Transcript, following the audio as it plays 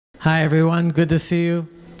Hi everyone, good to see you.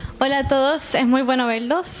 Hola a todos, es muy bueno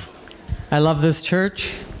verlos. I love this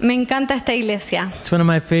church. Me encanta esta iglesia. It's one of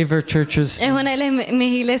my favorite churches. Es una de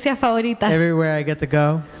mis iglesias favoritas. Everywhere I get to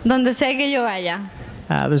go. Donde sea que yo vaya.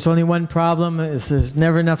 There's only one problem, is there's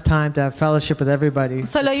never enough time to have fellowship with everybody.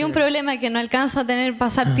 Solo hay un problema, que no alcanzo a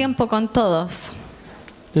pasar tiempo con todos.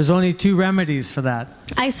 There's only two remedies for that.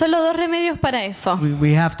 Hay solo dos remedios para eso.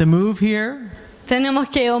 We have to move here. Tenemos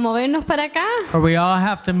que o movernos para acá, or we all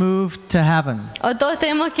have to move to heaven. O todos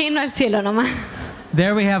tenemos que irnos al cielo nomás.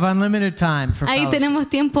 There we have unlimited time for Ahí fellowship. tenemos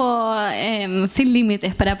tiempo sin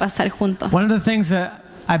límites para pasar juntos. One of the things that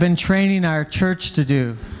I've been training our church to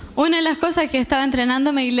do Una de las cosas que estaba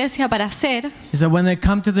entrenando mi iglesia para hacer is that when they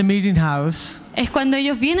come to the meeting house, es cuando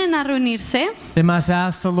ellos vienen a reunirse, they must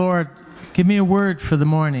ask the Lord, give me a word for the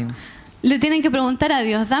morning. le tienen que preguntar a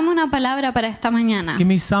Dios, dame una palabra para esta mañana. Give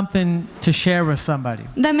me something to share with somebody.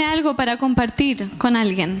 Dame algo para compartir con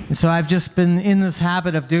alguien. And so I've just been in this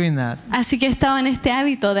habit of doing that. Así que he estado en este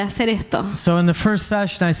hábito de hacer esto. So in the first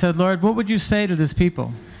session I said, Lord, what would you say to these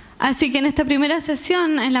people? Así que en esta primera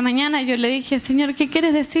sesión, en la mañana, yo le dije, Señor, ¿qué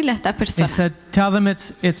quieres decirle a estas He personas? said, tell them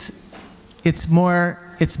it's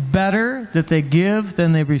better that they give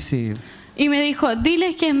than they receive. Y me dijo,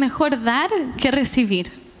 diles que es mejor dar que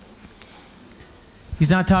recibir. He's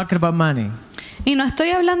not talking about money. Y no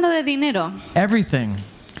estoy hablando de dinero. Everything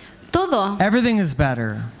is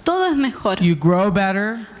better. Todo es mejor. You grow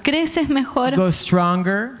better, Creces mejor, go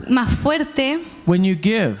stronger más fuerte when you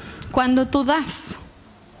give. cuando tú das.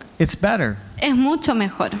 It's better. Es mucho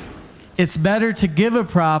mejor. It's better to give a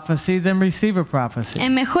prophecy than receive a prophecy.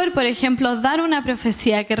 Es mejor, por ejemplo, dar una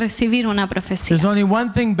profecía que recibir una profecía. There's only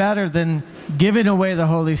one thing better than giving away the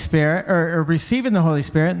Holy Spirit or receiving the Holy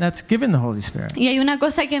Spirit, and that's giving the Holy Spirit. Y hay una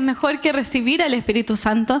cosa que es mejor que recibir al Espíritu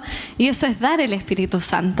Santo, y eso es dar el Espíritu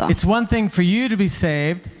Santo. It's one thing for you to be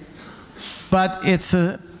saved, but it's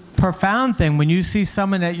a profound thing when you see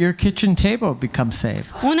someone at your kitchen table become saved.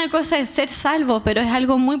 Una cosa es ser salvo, pero es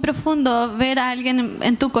algo muy profundo ver a alguien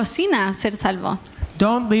en tu cocina ser salvo.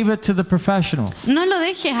 Don't leave it to the professionals. No lo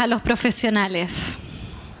dejes a los profesionales.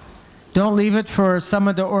 Don't leave it for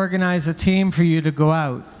someone to organize a team for you to go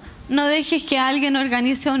out. No dejes que alguien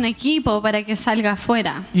organice un equipo para que salga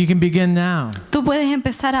afuera. You can begin now. Tú puedes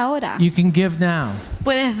empezar ahora. You can give now.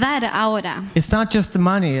 Puedes dar ahora. It's not just the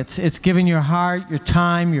money, it's giving your heart, your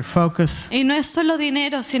time, your focus. Y no es solo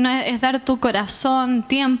dinero, sino es dar tu corazón,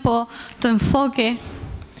 tiempo, tu enfoque.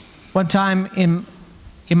 One time in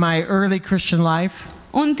my early Christian life,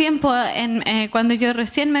 Un tiempo cuando yo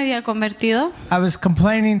recién me había convertido, I was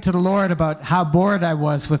complaining to the Lord about how bored I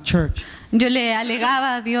was with church. yo le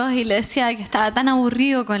alegaba a Dios y le decía que estaba tan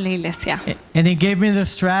aburrido con la iglesia. And he gave me the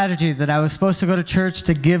strategy that I was supposed to go to church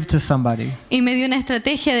to give to somebody. Y me dio una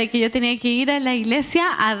estrategia de que yo tenía que ir a la iglesia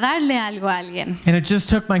a darle algo a alguien. And it just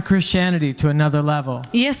took my Christianity to another level.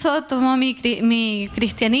 Y eso tomó mi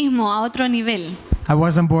cristianismo a otro nivel. I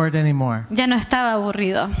wasn't bored anymore. Ya no estaba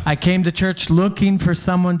aburrido. I came to church looking for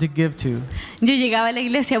someone to give to. Yo llegaba a la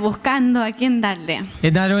iglesia buscando a quién darle.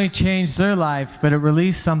 It not only changed their life, but it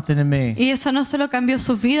released something in me. Y eso no solo cambió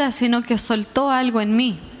sus vidas, sino que soltó algo en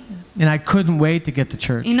mí. And I couldn't wait to get to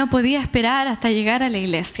church. Y no podía esperar hasta llegar a la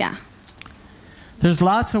iglesia. There's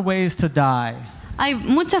lots of ways to die. Hay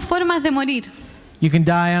muchas formas de morir. You can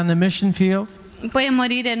die on the mission field. Puedes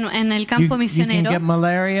morir en el campo You can misionero. get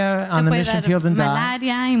malaria on Te the puede mission dar field and die.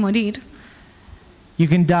 malaria y morir. You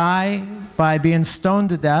can die by being stoned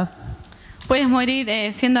to death. Puedes morir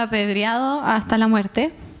siendo apedreado hasta la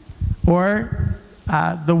muerte. Or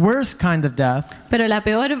the worst kind of death Pero la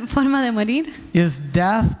peor forma de morir is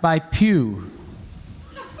death by pew.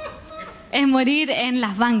 es morir en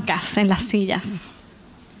las bancas, en las sillas.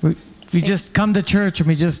 We Sí. just come to church and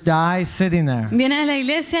we just die sitting there. Vienes a la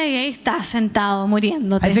iglesia y ahí estás sentado I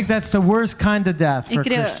muriéndote. think that's the worst kind of death Y for a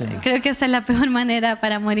Christian. creo que esa es la peor manera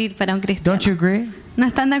para morir para un cristiano. Don't you agree? ¿No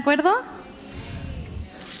están de acuerdo?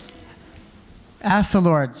 Ask the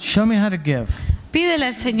Lord, show me how to give. Pídele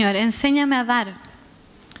al Señor, enséñame a dar.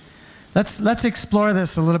 Let's explore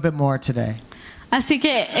this a little bit more today. Así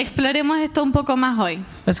que exploremos esto un poco más hoy.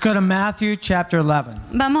 Let's go to Matthew chapter 11.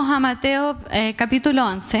 Vamos a Mateo capítulo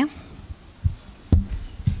 11.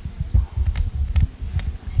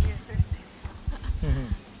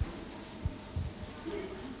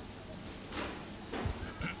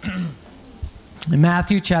 In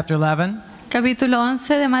Matthew chapter 11, Capítulo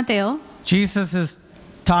 11 de Mateo. Jesus is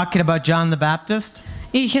talking about John the Baptist,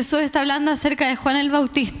 Y Jesús está hablando acerca de Juan el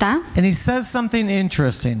Bautista and he says something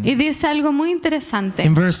interesting y dice algo muy interesante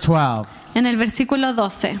in verse 12. en el versículo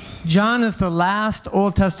 12. John is the last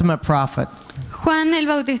Old Testament prophet. Juan el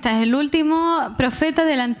Bautista es el último profeta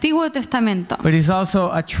del Antiguo Testamento, but he's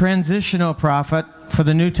also a transitional prophet for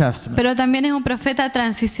the New Testament. pero también es un profeta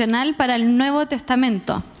transicional para el Nuevo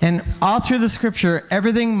Testamento. And all through the scripture,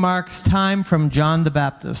 everything marks time from John the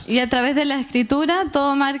Baptist. Y a través de la Escritura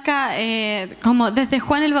todo marca como desde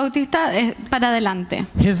Juan el Bautista para adelante.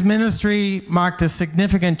 His ministry marked a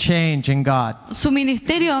significant change in God. Su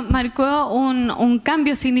ministerio marcó un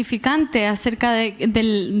cambio significante acerca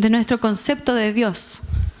de nuestro concepto de Dios.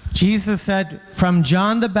 Jesus said, from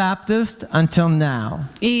John the Baptist until now,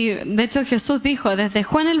 Y de hecho Jesús dijo, desde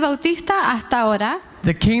Juan el Bautista hasta ahora,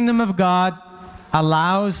 the kingdom of God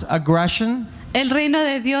allows aggression, el reino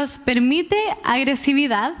de Dios permite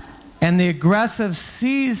agresividad, and the aggressive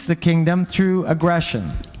sees the kingdom through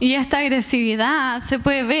aggression. y esta agresividad se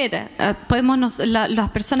puede ver. Las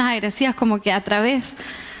personas agresivas como que a través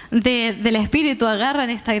del espíritu agarran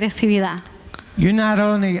esta agresividad. You're not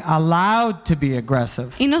only allowed to be aggressive,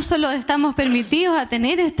 Y no solo estamos permitidos a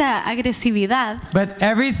tener esta agresividad, but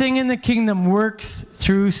everything in the kingdom works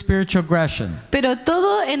through spiritual aggression. pero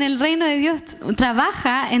todo en el reino de Dios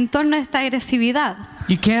trabaja en torno a esta agresividad.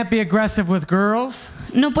 You can't be aggressive with girls.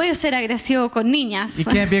 No puedes ser agresivo con niñas You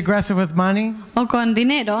can't be aggressive with money. o con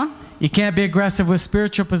dinero. You can't be aggressive with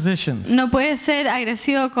spiritual positions. No puedes ser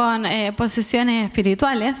agresivo con posesiones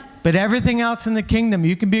espirituales. But everything else in the kingdom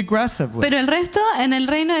you can be aggressive with. Pero el resto en el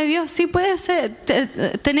reino de Dios sí puedes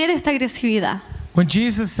tener esta agresividad. When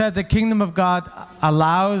Jesus said the kingdom of God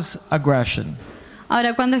allows aggression,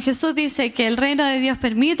 Ahora, cuando Jesús dice que el reino de Dios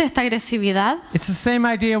permite esta agresividad, it's the same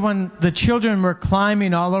idea when the children were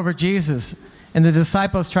climbing all over Jesus and the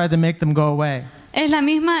disciples tried to make them go away. es el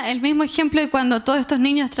mismo ejemplo de cuando todos estos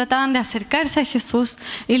niños trataban de acercarse a Jesús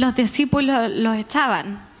y los discípulos los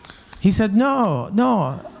echaban. He said, no.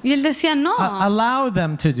 Y él decía, no, Allow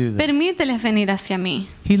them to do this. permíteles venir hacia mí.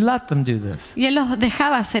 He let them do this. Y él los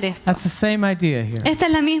dejaba hacer esto. That's the same idea here. Esta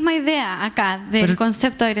es la misma idea acá del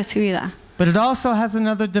concepto de agresividad. But it also has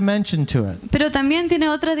another dimension to it. Pero también tiene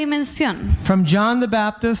otra dimensión. From John the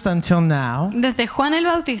Baptist until now, Desde Juan el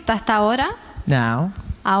Bautista hasta ahora,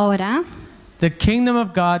 the kingdom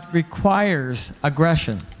of God requires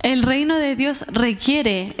aggression. el reino de Dios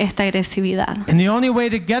requiere esta agresividad. And the only way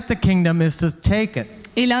to get the kingdom is to take it.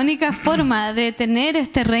 Y la única forma de tener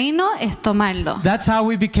este reino es tomarlo. That's how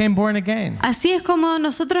we became born again. Así es como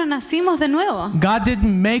nosotros nacimos de nuevo. God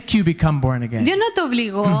didn't make you become born again. Dios no te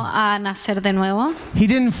obligó a nacer de nuevo. He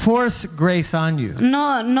didn't force grace on you.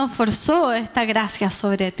 No forzó esta gracia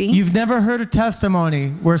sobre ti. You've never heard a testimony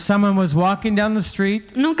where someone was walking down the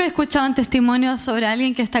street Nunca he escuchado un testimonio sobre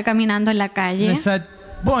alguien que está caminando en la and calle they said,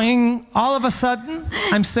 boing, all of a sudden,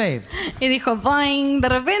 I'm saved. y dijo, boing, de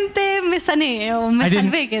repente me sané o me I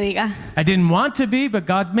didn't- salvé, que diga. I didn't want to be, but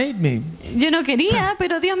God made me. Yo no quería,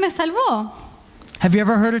 pero Dios me salvó. Have you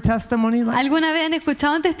ever heard a testimony like ¿Alguna vez han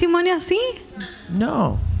escuchado un testimonio así?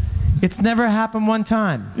 No. It's never happened one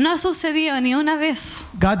time. No ha sucedido ni una vez.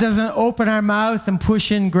 God doesn't open our mouth and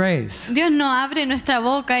push in grace. Dios no abre nuestra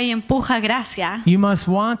boca y empuja gracia. You must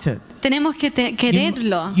want it. Tenemos que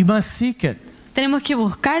quererlo. You must seek it. Tenemos que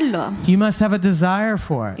buscarlo You must have a desire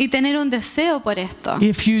for it. y tener un deseo por esto.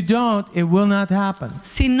 If you don't, it will not happen.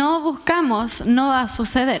 Si no buscamos, no va a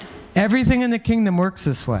suceder. Everything in the kingdom works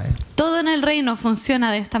this way. Todo en el reino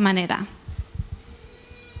funciona de esta manera.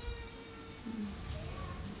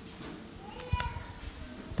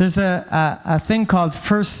 There's a thing called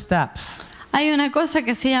first steps. Hay una cosa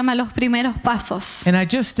que se llama los primeros pasos. And I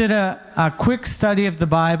just did a quick study of the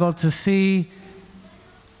Bible to see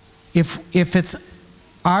if it's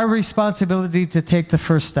our responsibility to take the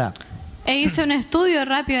first step. E hice un estudio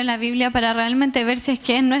rápido en la Biblia para realmente ver si es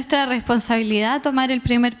que es nuestra responsabilidad tomar el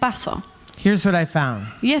primer paso. Here's what I found.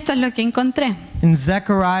 Y esto es lo que encontré. In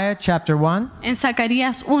Zechariah chapter 1, En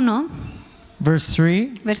Zacarías 1, verse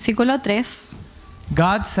 3, versículo 3,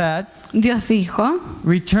 God said, Dios dijo,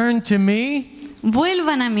 return to me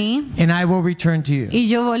vuelvan a mí and I will return to you. y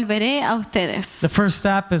yo volveré a ustedes. The first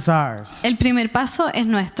step is ours. El primer paso es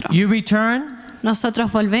nuestro. You return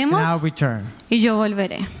Nosotros and I'll volvemos return. y yo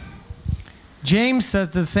volveré. James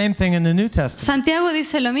says the same thing in the New Testament. Santiago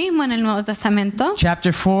dice lo mismo en el Nuevo Testamento.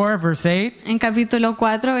 Chapter 4, verse 8. En capítulo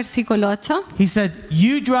 4, versículo 8, He said,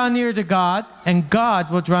 you draw near to God and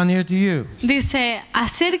God will draw near to you. dice,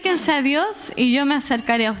 acérquense a Dios y yo me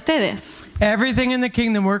acercaré a ustedes. Everything in the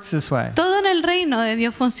kingdom works this way. Todo en el reino de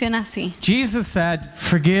Dios funciona así. Jesus said,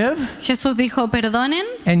 forgive Jesús dijo, perdonen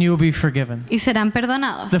and you will be forgiven. y serán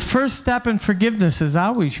perdonados. The first step in forgiveness is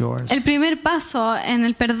always yours. El primer paso en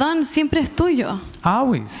el perdón siempre es tuyo,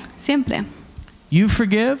 Always. siempre. You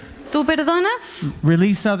forgive, Tú perdonas,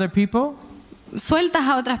 release other people, sueltas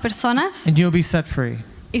a otras personas and you'll be set free.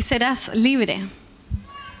 y serás libre.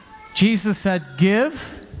 Jesus said, give,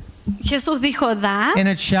 Jesús dijo, da and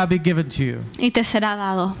it shall be given to you. y te será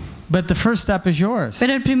dado. But the first step is yours.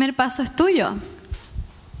 Pero el primer paso es tuyo.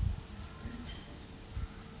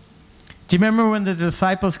 Do you remember when the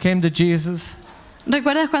disciples came to Jesus?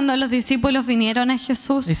 ¿Recuerdas cuando los discípulos vinieron a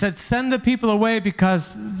Jesús? They said, send the people away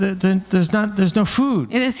because there's no food.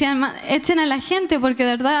 Y decían, echen a la gente porque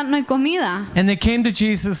de verdad no hay comida. And they came to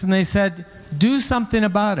Jesus and they said, do something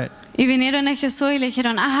about it. Y vinieron a Jesús y le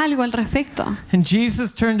dijeron, haz algo al respecto. And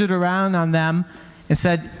Jesus turned it around on them and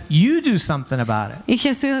said, you do something about it. Y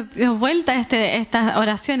Jesús dio vuelta a esta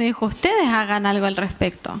oración y dijo, ustedes hagan algo al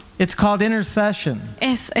respecto. It's called intercession.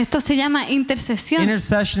 Esto se llama intercesión.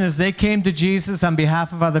 Intercession is they came to Jesus on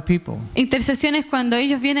behalf of other people. Intercesión es cuando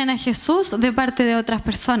ellos vienen a Jesús de parte de otras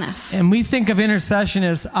personas. And we think of intercession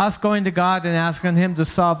as us going to God and asking Him to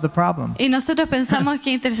solve the problem. Y nosotros pensamos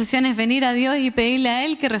que intercesión es venir a Dios y pedirle a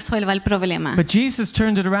Él que resuelva el problema. But Jesus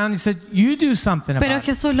turned it around and said, you do something Pero about it.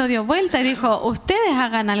 Jesús lo dio vuelta y dijo, ustedes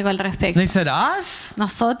hagan algo al respecto. They said, us?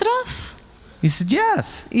 ¿Nosotros? He said,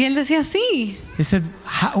 yes. Y él decía, sí. He said,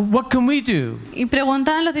 what can we do? Y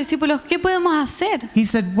preguntaban los discípulos, ¿qué podemos hacer? He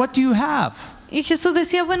said, what do you have? Y Jesús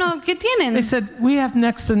decía, bueno, ¿qué tienen? They said, we have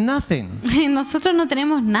next to nothing. Y nosotros no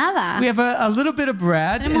tenemos nada. We have a little bit of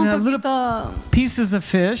bread and Tenemos a un little poquito, pieces of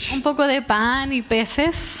fish. un poco de pan y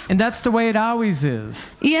peces. And that's the way it always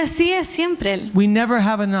is. Y así es siempre. We never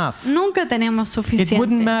have enough. Nunca tenemos It wouldn't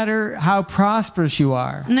suficiente. matter how prosperous you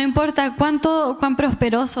are. No importa cuán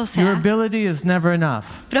prosperoso Your sea. ability is never enough.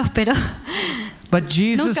 Próspero. But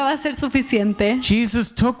Jesus Nunca va a ser suficiente.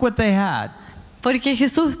 took what they had Porque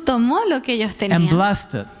Jesús tomó lo que ellos and tenían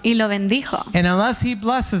blessed it. y lo bendijo. And unless He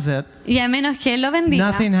blesses it, Y a menos que Él lo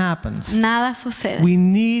bendiga, nothing happens. nada sucede. We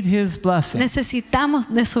need His blessing. Necesitamos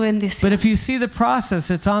de su But bendición. if you see the process,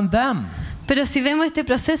 it's on them. Pero si vemos este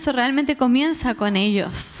proceso, realmente comienza con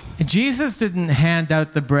ellos. Jesus didn't hand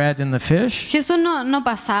out the bread and the fish. Jesús no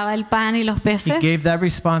pasaba el pan y los He peces. gave that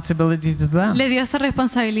responsibility to them. Le dio esa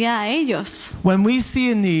responsabilidad a ellos. When we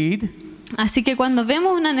see a need, Así que cuando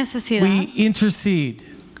vemos una necesidad, we intercede.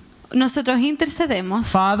 nosotros intercedemos.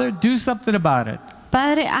 Father, do something about it.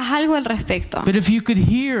 Padre, haz algo al respecto. But if you could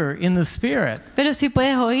hear in the Spirit, Pero si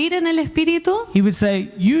puedes oír en el Espíritu, He would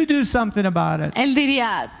say, you do something about it. Él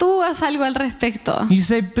diría, tú haz algo al respecto. You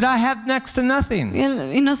say, but I have next to Y, nothing.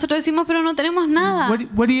 y nosotros decimos, pero no tenemos nada.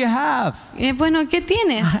 What do you have? Y bueno, ¿qué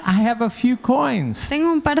tienes? I have a few coins. Tengo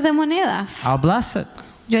un par de monedas. I'll bless it.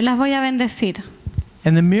 Yo las voy a bendecir.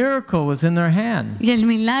 And the miracle was in their hand. Y el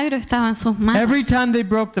milagro estaba en sus manos. Every time they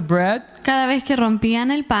broke the bread, Cada vez que rompían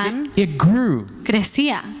el pan, it grew.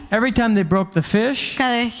 crecía. Every time they broke the fish,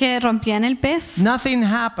 Cada vez que rompían el pez, nothing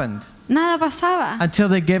happened nada pasaba. until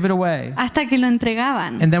they gave it away. Hasta que lo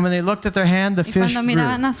entregaban. And then when they looked at their hand, the Y fish cuando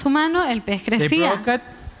miraban grew. a su mano, el pez They crecía. broke it,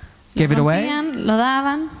 Lo gave it away, rompían, lo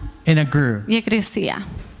daban and it grew. y crecía.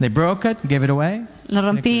 They broke it, gave it away. Lo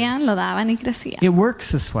rompían, lo daban y crecía. It works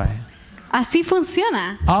this way. Así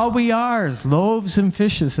funciona. All we are is loaves and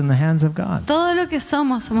fishes in the hands of God. Todo lo que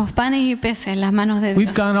somos panes y peces en las manos de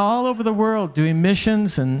We've Dios. gone all over the world doing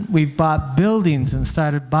missions, and we've bought buildings and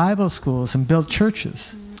started Bible schools and built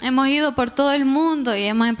churches. Hemos ido por todo el mundo y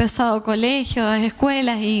hemos empezado colegios,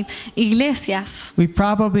 escuelas y iglesias. We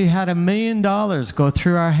probably had $1 million go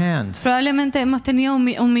through our hands, Probablemente hemos tenido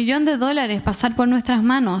 $1 millón de dólares pasar por nuestras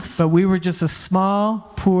manos. but we were just a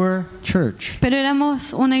small, poor church, Pero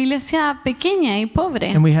éramos una iglesia pequeña y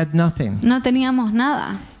pobre. and we had nothing. No teníamos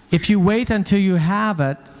nada. If you wait until you have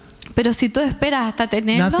it, Pero si tú esperas hasta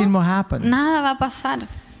tenerlo, nothing will happen. nada va a pasar.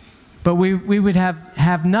 But we would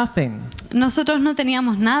have nothing. Nosotros no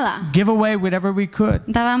teníamos nada. Give away whatever we could,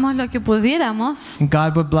 Dábamos lo que pudiéramos and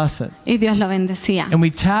God would bless it. y Dios lo bendecía. And we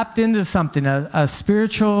tapped into something, a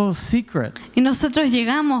spiritual secret Y nosotros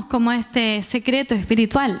llegamos como a este secreto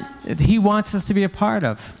espiritual that He wants us to be a part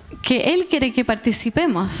of. que Él quiere que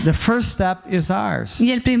participemos. The first step is ours.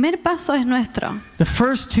 Y el primer paso es nuestro. The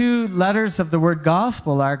first two letters of the word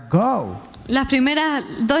gospel are go. Las primeras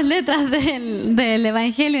dos letras del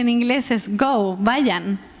evangelio en inglés es go,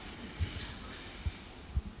 vayan.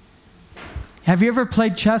 Have you ever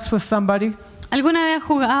played chess with somebody ¿Alguna vez has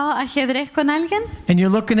jugado ajedrez con alguien? and you're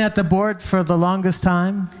looking at the board for the longest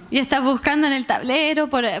time Y estás buscando en el tablero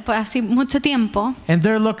por así mucho tiempo. and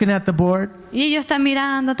they're looking at the board Y ellos están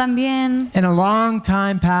mirando también. and a long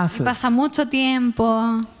time Y passes pasa mucho tiempo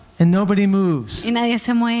and nobody moves? y nadie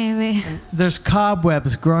se mueve. There's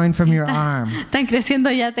cobwebs growing from your arm. Están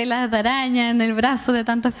creciendo ya telas de araña en el brazo de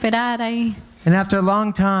tanto esperar ahí. And after a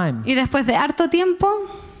long time, Y después de harto tiempo,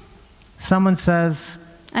 someone says,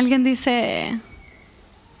 Alguien dice,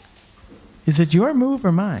 Is it your move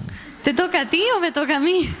or mine? ¿te toca a ti o me toca a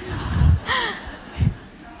mí?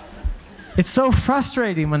 It's so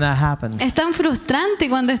frustrating when that happens. Es tan frustrante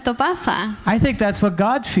cuando esto pasa. I think that's what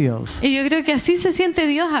God feels. Y yo creo que así se siente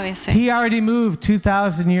Dios a veces. He already moved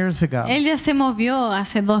 2,000 years ago. Él ya se movió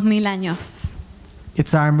hace 2000 años.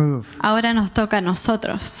 It's our move. Ahora nos toca a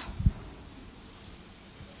nosotros.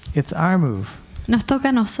 It's our move. Nos toca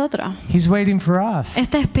a nosotros. He's waiting for us.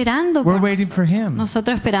 Está esperando por We're waiting for him.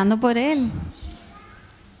 nosotros esperando por Él.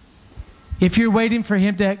 If you're waiting for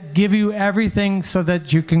him to give you everything so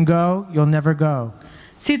that you can go, you'll never go.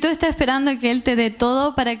 Si tú estás esperando que Él te dé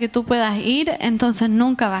todo para que tú puedas ir, entonces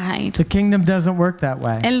nunca vas a ir. The kingdom doesn't work that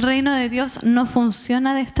way. El reino de Dios no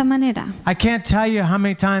funciona de esta manera. I can't tell you how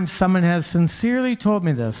many times someone has sincerely told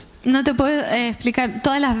me this. No te puedo explicar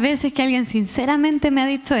todas las veces que alguien sinceramente me ha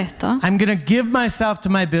dicho esto. I'm going to give myself to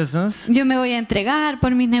my business, Yo me voy a entregar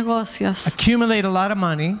por mis negocios, accumulate a lot of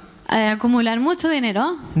money, acumular mucho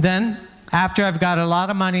dinero then after I've got a lot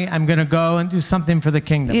of money, I'm going to go and do something for the y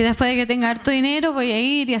kingdom. después de que tenga harto dinero voy a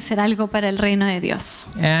ir y hacer algo para el reino de Dios.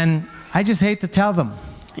 And I just hate to tell them.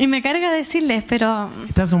 Y me carga decirles, pero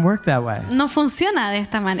It doesn't work that way. no funciona de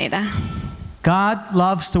esta manera. God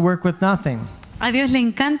loves to work with nothing. A Dios le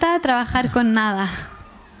encanta trabajar con nada.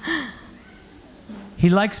 He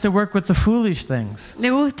likes to work with the foolish things. Le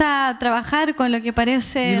gusta trabajar con lo que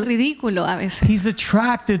parece ridículo a veces. He's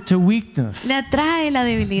attracted to weakness. Le atrae la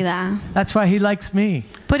debilidad. That's why he likes me.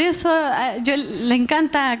 Por eso yo le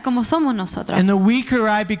encanta como somos nosotros. And the weaker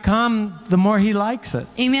I become, the more he likes it.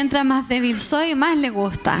 Y mientras más débil soy, más le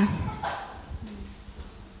gusta.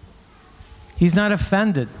 He's not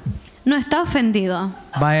offended No está ofendido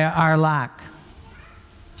by our lack.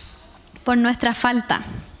 por nuestra falta.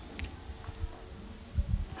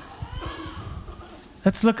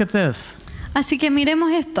 Let's look at this. Así que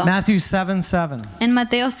miremos esto. Matthew 7:7. En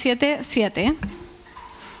Mateo 7:7,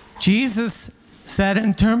 Jesus said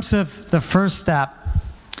in terms of the first step,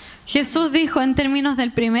 Jesús dijo en términos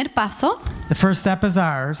del primer paso, the first step is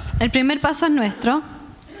ours. el primer paso es nuestro,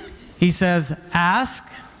 He says, ask,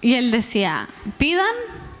 y él decía, pidan,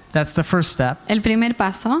 that's the first step, el primer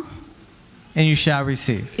paso, and you shall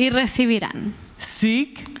receive. y recibirán.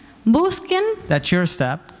 Seek, Busquen, that's your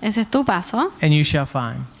step, ese es tu paso, and you shall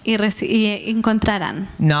find. y encontrarán.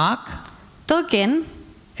 Knock, Toquen,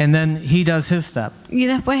 and then he does his step. y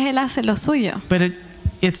después él hace lo suyo. But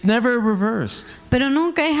it's never reversed. Pero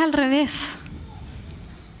nunca es al revés.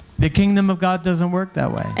 The kingdom of God doesn't work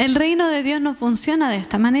that way. El reino de Dios no funciona de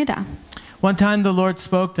esta manera. One time the Lord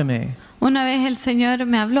spoke to me, Una vez el Señor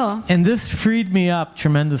me habló, and this freed me up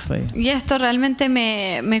tremendously. y esto realmente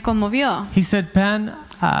me conmovió. He said, Penn,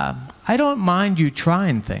 I don't mind you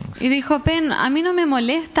trying things. Y dijo, Penn, a mí no me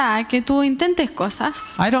molesta que tú intentes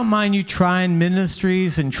cosas. I don't mind you trying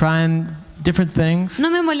ministries and trying different things.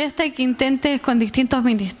 No me molesta que intentes con distintos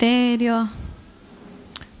ministerios.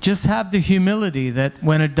 Just have the humility that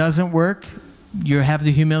when it doesn't work, you have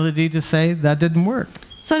the humility to say, that didn't work.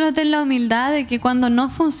 Solo ten la humildad de que cuando no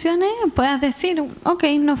funcione puedas decir, ok,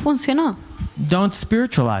 no funcionó. Don't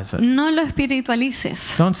spiritualize it. No lo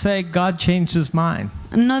espiritualices. Don't say, God changed his mind.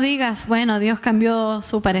 No digas, bueno, Dios cambió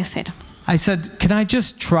su parecer. I said, can I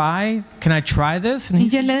just try? Can I try this? And Y he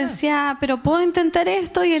yo said, le "Yeah." decía, pero ¿puedo intentar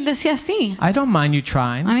esto? Y él decía, sí. I don't mind you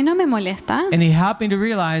trying. A mí no me molesta. And he helped me to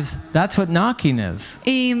realize that's what knocking is.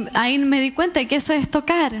 Y ahí me di cuenta que eso es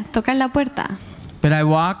tocar la puerta. But I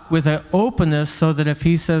walk with an openness so that if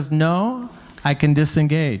he says no, I can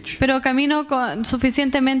disengage. Pero camino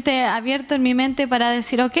suficientemente abierto en mi mente para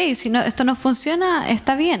decir, ok, si no, esto no funciona,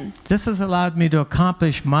 está bien. This has allowed me to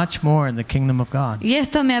accomplish much more in the kingdom of God. Y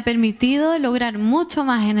esto me ha permitido lograr mucho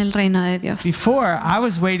más en el reino de Dios. Before, I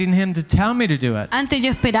was waiting him to tell me to do it. Antes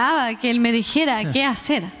yo esperaba que él me dijera qué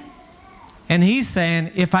hacer. And he's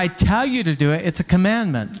saying, if I tell you to do it, it's a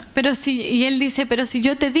commandment. Y él dice, pero si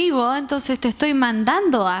yo te digo, entonces te estoy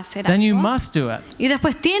mandando a hacer Then you algo. must do it. Y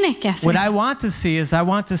después tienes que What hacer. I want to see is I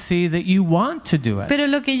want to see that you want to do it. Pero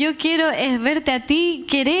lo que yo quiero es verte a ti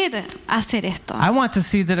querer hacer esto. I want to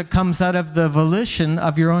see that it comes out of the volition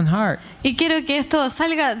of your own heart. Y quiero que esto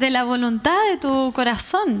salga de la voluntad de tu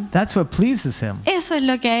corazón. That's what pleases him. Eso es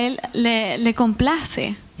lo que a él le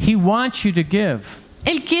complace. He wants you to give.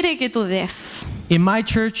 Él quiere que tú des. In my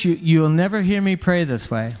church, you'll never hear me pray this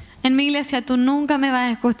way. En mi iglesia tú nunca me vas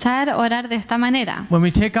a escuchar orar de esta manera. When we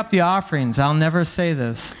take up the offerings, I'll never say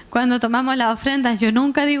this. Cuando tomamos las ofrendas, yo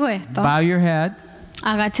nunca digo esto. Bow your head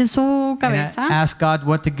Agachen su and cabeza ask God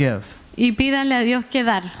what to give. y pídanle a Dios qué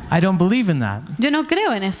dar. I don't believe in that. Yo no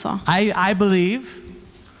creo en eso. I believe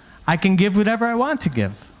I can give whatever I want to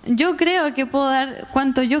give. Yo creo que puedo dar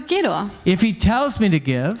cuanto yo quiero. If he tells me to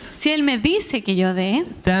give, Si Él me dice que yo dé,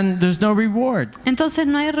 then there's no reward. entonces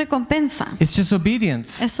no hay recompensa. It's just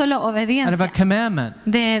obedience Es solo out of a obediencia commandment.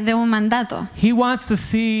 de un mandato. He wants to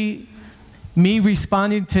see me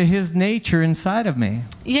responding to his nature inside of me.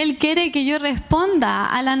 Y Él quiere que yo responda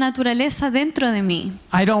a la naturaleza dentro de mí.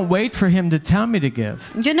 I don't wait for him to tell me to give.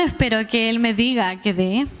 Yo no espero que Él me diga que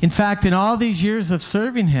dé. In fact, in all these years of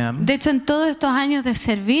serving him, De hecho, en todos estos años de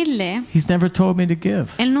servirle, he's never told me to give.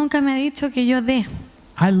 Él nunca me ha dicho que yo dé.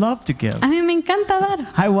 I love to give. A mí me encanta dar.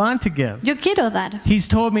 I want to give. Yo quiero dar. He's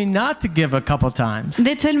told me not to give a couple times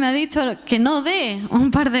De hecho, Él me ha dicho que no dé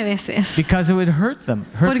un par de veces. because it would hurt them,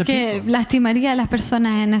 hurt the Porque people. lastimaría a las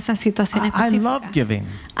personas en esas situaciones I love específicas. giving.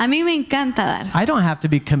 A mí me encanta dar. I don't have to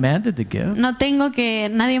be commanded to give. No tengo que,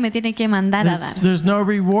 nadie me tiene que mandar a dar. There's no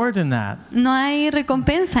reward in that. No hay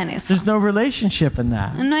recompensa en eso. There's no relationship in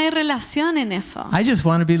that. No hay relación en eso. I just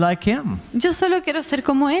want to be like him. Yo solo quiero ser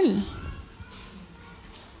como Él.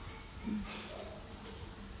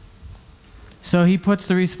 So he puts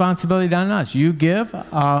the responsibility on us. You give,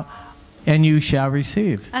 and you shall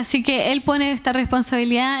receive. Así que Él pone esta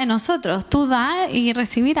responsabilidad en nosotros. Tú da y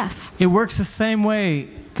recibirás. It works the same way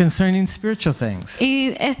concerning spiritual things.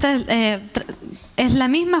 Y esta es la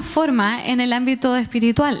misma forma en el ámbito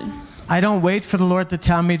espiritual. I don't wait for the Lord to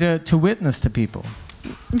tell me to witness to people.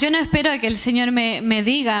 Yo no espero que el Señor me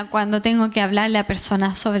diga cuando tengo que hablarle a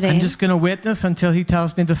personas sobre I'm Él. just going to witness until he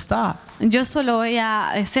tells me to stop. Yo solo voy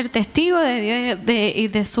a ser testigo de Dios y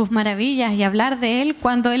de sus maravillas y hablar de Él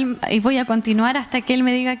y voy a continuar hasta que Él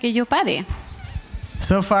me diga que yo pare.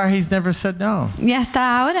 So far, he's never said no. Y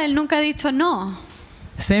hasta ahora Él nunca ha dicho no.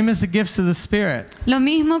 Same as the gifts of the Spirit. Lo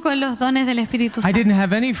mismo con los dones del Espíritu I Santo. didn't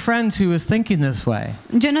have any friends who was thinking this way.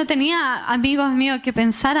 Yo no tenía amigos míos que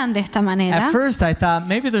pensaran de esta manera. At first, I thought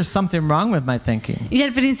maybe there's something wrong with my thinking. Y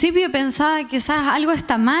al principio pensaba que quizás algo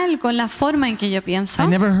está mal con la forma en que yo pienso. I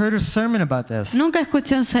never heard a sermon about this. Nunca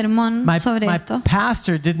escuché un sermón sobre My esto.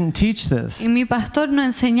 pastor didn't teach this. Y mi pastor no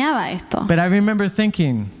enseñaba esto. But I remember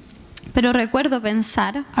thinking, Pero recuerdo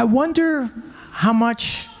pensar, I wonder how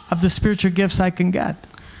much of the spiritual gifts I can get.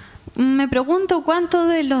 me pregunto cuánto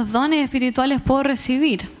de los dones espirituales puedo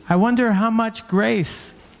recibir. I wonder how much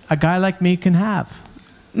grace a guy like me can have.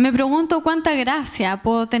 Me pregunto cuánta gracia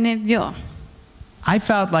puedo tener yo. I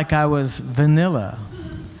felt like I was vanilla.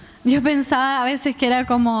 Yo pensaba a veces que era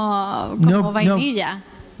como vainilla.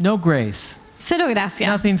 No grace. Cero gracia.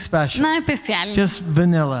 Nothing special. Nada especial. Just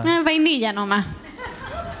vanilla. Vainilla nomás.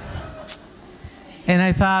 And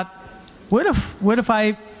I thought, what if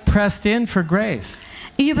I pressed in for grace?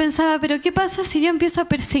 Y yo pensaba, pero ¿qué pasa si yo empiezo a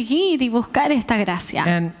perseguir y buscar esta gracia?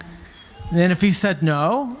 And then if he said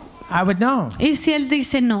no, I would know. Y si él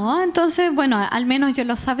dice no, entonces, bueno, al menos yo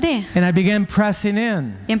lo sabré. And I began pressing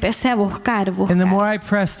in. Y empecé a buscar. And the more I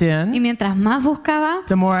pressed Y in, mientras más buscaba,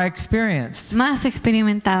 the more I experienced. más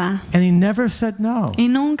experimentaba. And he never said no. Y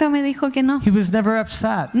nunca me dijo que no. He was never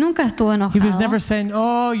upset. Nunca estuvo He was never enojado. saying,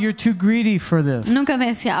 oh, you're too greedy for this. Nunca me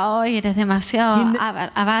decía, oh, eres demasiado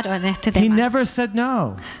avaro en este He tema. never said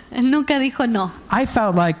no. Él nunca dijo no. I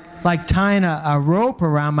felt like tying a rope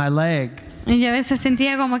around my leg Y yo a veces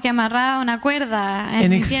sentía como que amarraba una cuerda en and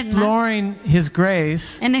mi pierna exploring his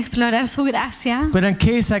grace. en explorar su gracia. But in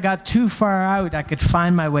case I got too far out, I could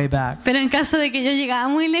find my way back. Pero en caso de que yo llegaba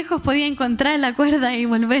muy lejos, podía encontrar la cuerda y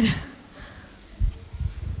volver.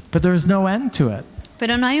 But there was no end to it.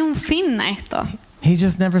 Pero no hay un fin a esto. He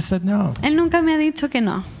just never said no. Él nunca me ha dicho que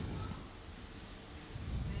no.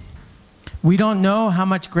 We don't know how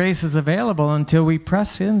much grace is available until we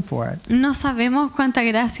press in for it. No sabemos cuánta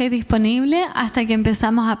gracia hay disponible hasta que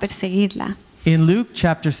empezamos a perseguirla. In Luke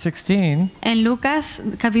chapter 16, En Lucas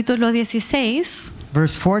capítulo 16,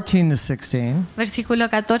 verse 14 to 16, versículo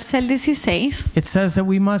 14 al 16, it says that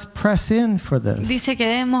we must press in for this. dice que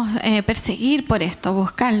debemos perseguir por esto,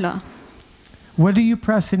 buscarlo. What are you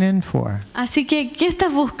pressing in for? Así que, ¿qué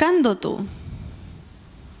estás buscando tú?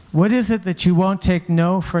 What is it that you won't take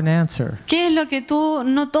no for an answer? ¿Qué es lo que tú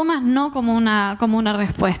no tomas no como una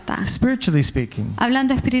respuesta? Spiritually speaking,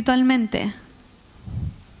 Hablando espiritualmente,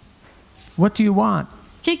 what do you want?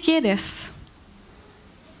 ¿qué quieres?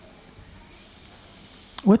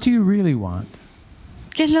 What do you really want?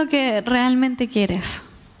 ¿Qué es lo que realmente quieres?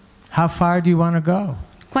 How far do you want to go?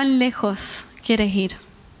 ¿Cuán lejos quieres ir?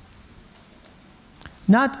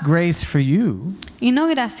 Not grace for you, Y no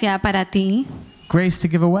gracia para ti, grace to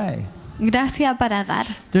give away. gracia para dar.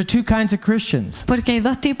 There are two kinds of Christians. Porque hay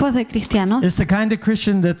dos tipos de cristianos. There's the kind of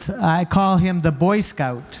Christian I call him the Boy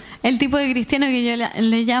Scout. El tipo de cristiano que yo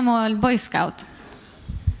le llamo el Boy Scout.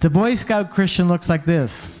 The Boy Scout Christian looks like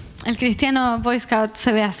this. El cristiano Boy Scout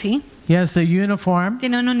se ve así. He has the uniform.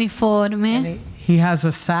 Tiene un And uniforme he has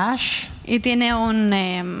a sash. y tiene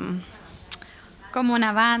un como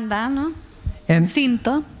una banda, ¿no? And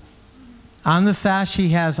Cinto. on the sash,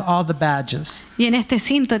 he has all the badges. Y en este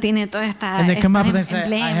cinto tiene toda esta And they come up and they esta say, I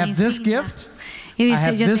emblema, have this insignia. gift. Y I dice,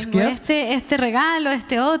 have yo this tengo gift. este regalo,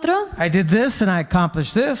 este otro. I did this and I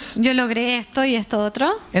accomplished this. Yo logré esto y esto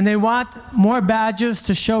otro. And they want more badges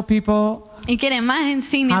to show people. Y quieren más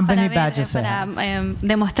insignias How many para, badges they para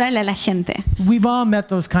demostrarle a la gente. We've all met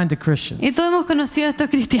those kind of Christians. Y todos hemos conocido a estos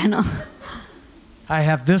cristianos. I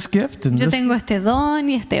have this gift and Yo this. tengo este don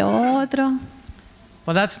y este otro.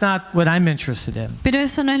 Well, that's not what I'm interested in. Pero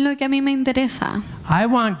eso no es lo que a mí me interesa. I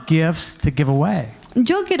want gifts to give away.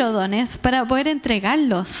 Yo quiero dones para poder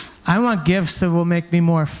entregarlos. I want gifts that will make me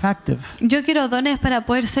more effective. Yo quiero dones para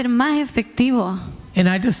poder ser más efectivo. And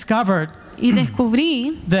I discovered Y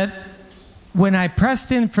descubrí that when I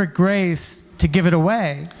pressed in for grace to give it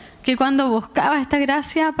away, que cuando buscaba esta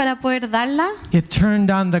gracia para poder darla, it turned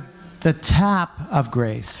on the tap of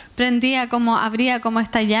grace. abría como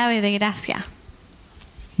esta llave de gracia.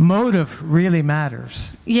 Motive really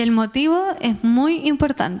matters. Y el motivo es muy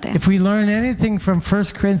importante. If we learn anything from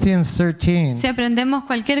 1 Corinthians 13, Si aprendemos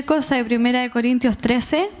cualquier cosa de 1 Corintios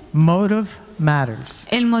 13, motive matters.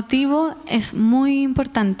 el motivo es muy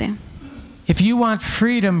importante. If you want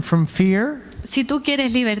freedom from fear, Si tú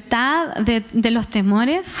quieres libertad de los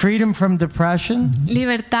temores, freedom from depression,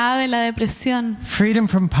 libertad de la depresión, freedom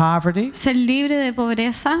from poverty, ser libre de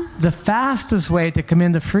pobreza, the fastest way to come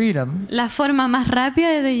into freedom la forma más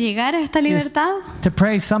rápida de llegar a esta is libertad to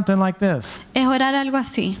pray something like this. es orar algo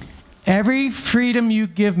así. Every freedom you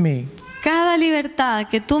give me, Cada libertad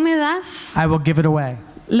que tú me das, I will give it away.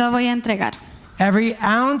 lo voy a entregar. Every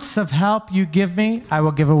ounce of help you give me, I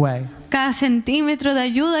will give away. Cada centímetro de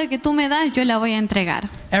ayuda que tú me das, yo la voy a entregar.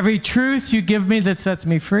 Every truth you give me that sets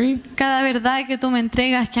me free, Cada verdad que tú me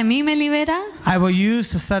entregas que a mí me libera, I will use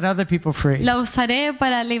to set other people free. la usaré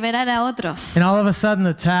para liberar a otros. And all of a sudden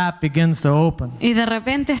the tap begins to open. Y de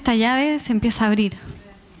repente esta llave se empieza a abrir.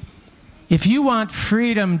 If you want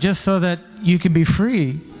freedom just so that you can be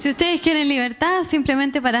free, Si ustedes quieren libertad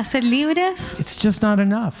simplemente para ser libres, it's just not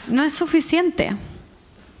enough. no es suficiente.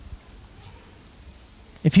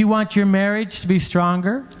 If you want your marriage to be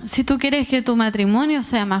stronger, Si tú quieres que tu matrimonio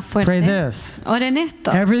sea más pray fuerte, this. ora en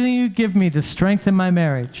esto. Everything you give me to strengthen my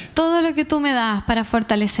marriage, Todo lo que tú me das para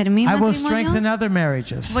fortalecer mi I will strengthen matrimonio, other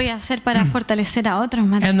marriages. voy a hacer para fortalecer a otros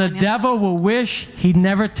And the matrimonios. devil will wish he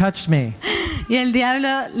never touched me. Y el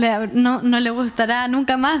diablo no le gustará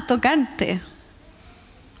nunca más tocarte.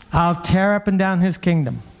 I'll tear up and down his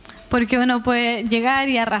kingdom. Porque uno puede llegar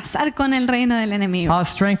y arrasar con el reino del enemigo. I'll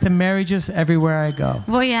strengthen marriages everywhere I go.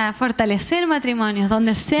 Voy a fortalecer matrimonios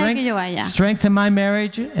donde sea que yo vaya. Strengthen my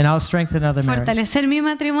marriage and I'll strengthen other marriages. Fortalecer mi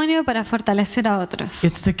matrimonio para fortalecer a otros.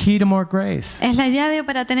 It's the key to more grace. Es la llave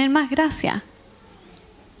para tener más gracia.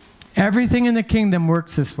 Everything in the kingdom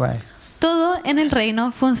works this way. Todo en el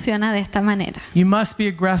reino funciona de esta manera. You must be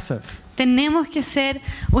aggressive. Tenemos que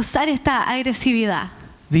usar esta agresividad.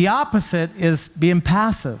 The opposite is being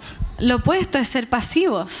passive. Lo opuesto es ser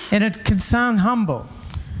pasivos. And it can sound humble.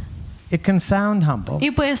 It can sound humble.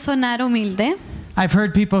 Y puede sonar humilde. I've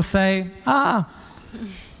heard people say,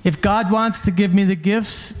 if God wants to give me the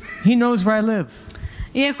gifts, He knows where I live.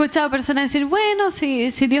 Y he escuchado personas decir, bueno, si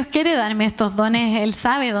Dios quiere darme estos dones, Él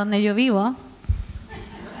sabe dónde yo vivo.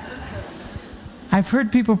 I've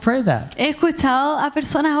heard people pray that. He escuchado a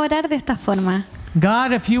personas orar de esta forma.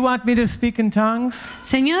 God, if you want me to speak in tongues,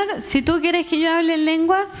 Señor, si tú quieres que yo hable en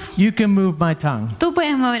lenguas, you can move my tongue. tú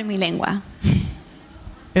puedes mover mi lengua.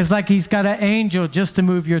 It's like He's got an angel just to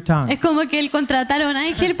move your tongue. Es como que Él contratara a un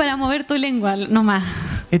ángel para mover tu lengua, nomás.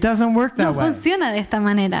 It doesn't work No that way. funciona de esta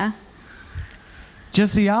manera.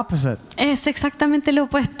 Just the opposite. Es exactamente lo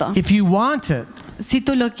opuesto. If you want it, Si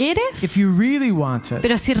tú lo quieres, if you really want it,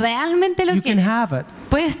 pero si realmente lo you can quieres, have it.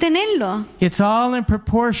 puedes tenerlo. It's all in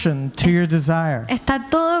proportion to your desire. Está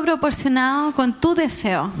todo proporcionado con tu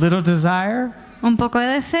deseo. Little desire, Un poco de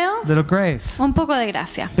deseo, little grace. un poco de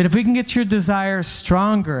gracia. But if we can get your desire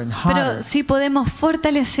stronger and hotter, Pero si podemos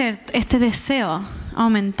fortalecer este deseo,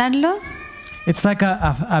 aumentarlo, it's like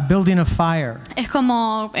a building a fire. es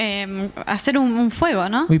como hacer un fuego,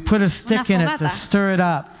 ¿no? We put a stick in it to fogata. stir it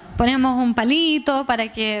up. Ponemos un palito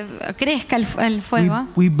para que crezca el fuego.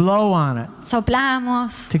 We blow on it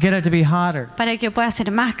Soplamos to get it to be hotter. para que pueda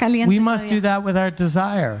ser más caliente We must do todavía. that with our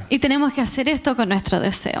desire. Y tenemos que hacer esto con nuestro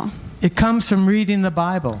deseo. It comes from reading the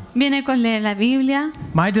Bible. Viene con leer la Biblia.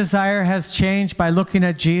 My desire has changed by looking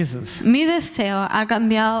at Jesus. Mi deseo ha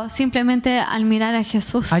cambiado simplemente al mirar a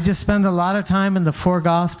Jesús. I just spend a lot of time in the 4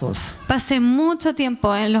 Gospels. Pasé mucho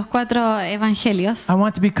tiempo en los 4 evangelios. I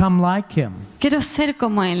want to become like him. Quiero ser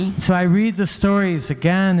como Él. So I read the stories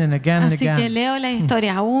again and again and Así que again. leo las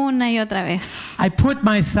historias una y otra vez. I put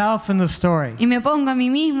myself in the story. Y me pongo a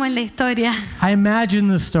mí mismo en la historia. I imagine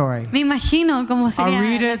the story. Me imagino cómo sería I'll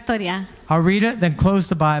read la it. historia. I'll read it, then close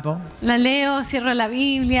the Bible, La leo, cierro la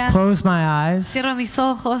Biblia, close my eyes, cierro mis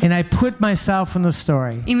ojos and I put myself in the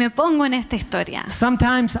story. y me pongo en esta historia.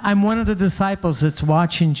 Sometimes I'm one of the disciples that's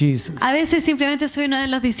watching Jesus. A veces simplemente soy uno de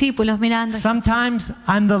los discípulos mirando a Jesús. Sometimes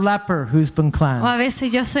I'm the leper who's been O a cleansed.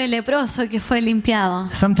 veces yo soy el leproso que fue limpiado.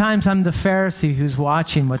 Sometimes I'm the Pharisee who's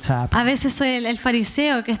watching what's happening. A veces soy el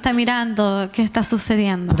fariseo que está mirando qué está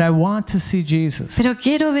sucediendo. But I want to see Jesus. Pero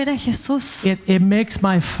quiero ver a Jesús. It makes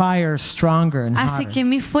my fire stronger and Hace hotter. que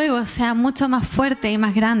mi fuego sea mucho más fuerte y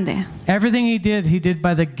más grande. Everything he did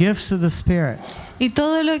by the gifts of the Spirit. Y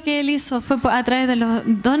todo lo que Él hizo fue a través de los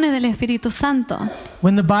dones del Espíritu Santo.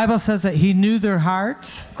 When the Bible says that he knew their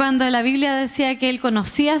hearts, Cuando la Biblia decía que Él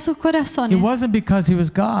conocía sus corazones, it wasn't because he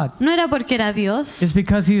was God. no era porque era Dios, It's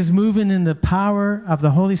because he was moving in the power of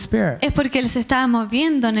the Holy Spirit. es porque Él se estaba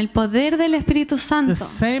moviendo en el poder del Espíritu Santo. The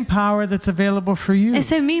same power that's available for you.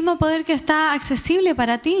 Ese mismo poder que está accesible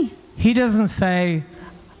para ti. He doesn't say,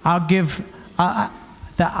 I'll give,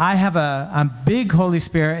 that I have a big Holy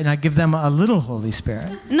Spirit and I give them a little Holy Spirit.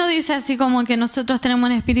 No dice así como que nosotros tenemos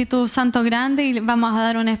un Espíritu Santo grande y vamos a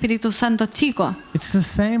dar un Espíritu Santo chico. It's the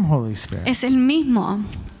same Holy Spirit. Es el mismo.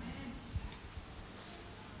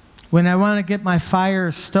 When I want to get my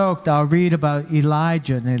fire stoked, I'll read about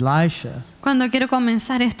Elijah and Elisha, Cuando quiero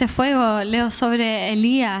comenzar este fuego, leo sobre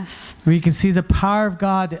Elías, where you can see the power of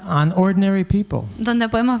God on ordinary people. donde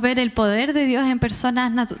podemos ver el poder de Dios en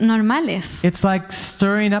personas normales. It's like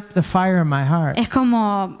stirring up the fire in my heart. Es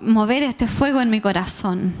como mover este fuego en mi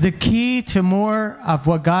corazón. The key to more of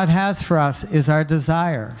what God has for us is our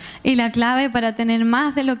desire. Y la clave para tener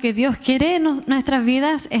más de lo que Dios quiere en nuestras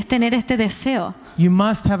vidas es tener este deseo. You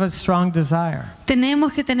must have a strong desire.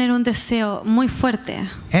 Tenemos que tener un deseo muy fuerte.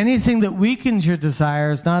 Anything that weakens your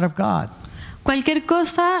desire is not of God. Cualquier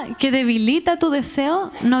cosa que debilita tu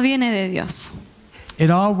deseo no viene de Dios.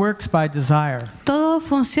 It all works by desire. Todo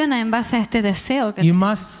funciona en base a este deseo que You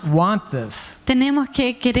must want this. tenemos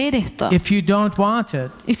que querer esto. If you don't want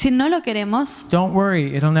it, Y si no lo queremos, don't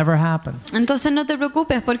worry, it'll never happen. entonces no te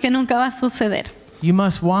preocupes porque nunca va a suceder. You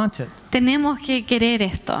must want it. Tenemos que querer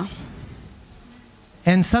esto.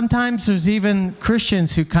 And sometimes there's even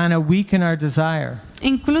Christians who kind of weaken our desire.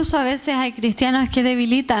 Incluso a veces hay cristianos que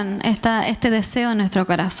debilitan este deseo en nuestro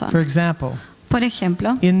corazón. For example, Por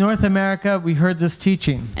ejemplo, in North America, we heard this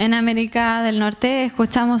teaching. en América del Norte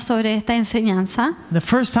escuchamos sobre esta enseñanza The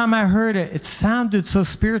first time I heard it, it sounded so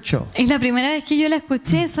spiritual. y la primera vez que yo la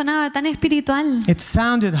escuché sonaba tan espiritual, It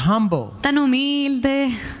sounded humble. tan humilde,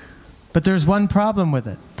 But there's one problem with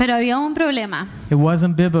it. pero había un problema, It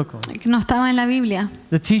wasn't biblical. que no estaba en la Biblia.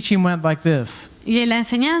 The teaching went like this. Y la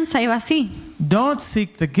enseñanza iba así: Don't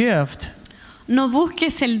seek the gift, no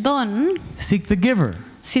busques el don, seek the giver.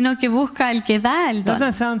 sino que busca el que da el Doesn't don.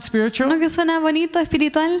 that sound spiritual? ¿No que suena bonito,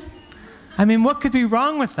 espiritual? I mean, what could be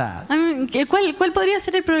wrong with that? ¿Cuál podría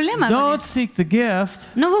ser el problema con Don't eso? seek the gift,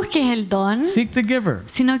 No busques el don, seek the giver.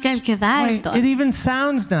 sino que el que da el Wait, don. it even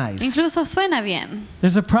sounds nice. Incluso suena bien,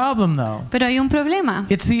 There's a problem though. pero hay un problema.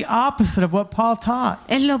 It's the opposite of what Paul taught.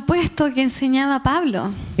 Es lo opuesto que enseñaba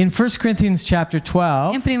Pablo. In 1 Corinthians chapter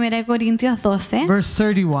 12, En 1 Corintios 12, verse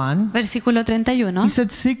 31, versículo 31, he said,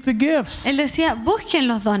 seek the gifts. él decía: busquen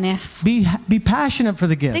los dones, Be passionate for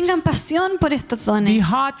the gifts. tengan pasión por estos Be dones,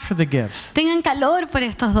 hot for the gifts. tengan calor por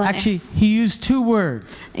estos dones. Actually, he used 2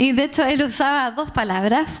 words. Y de hecho él usaba 2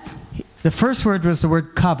 palabras. The first word was the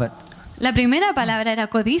word covet. La primera palabra era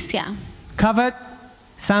codicia. Covet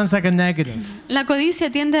sounds like a negative. La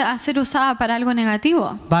codicia tiende a ser usada para algo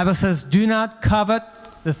negativo. Bible says, do not covet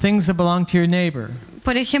the things that belong to your neighbor.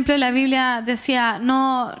 Por ejemplo, la Biblia decía: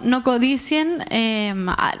 no codicien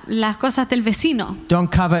las cosas del vecino. Don't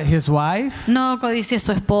covet his wife. No codicie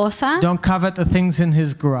su esposa, Don't covet the things in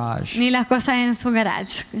his garage. ni las cosas en su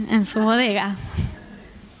garage, en su bodega.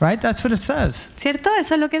 Right? That's what it says. ¿Cierto?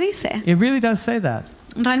 Eso es lo que dice. It really does say that.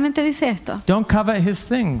 Realmente dice esto. Don't covet his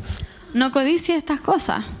things. No codicie estas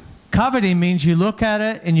cosas. Coveting means you look at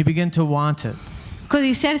it and you begin to want it.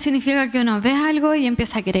 Codiciar significa que uno ve algo y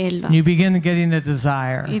empieza a quererlo. You begin getting a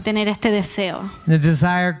desire. Y tener este deseo. The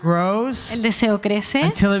desire grows El deseo crece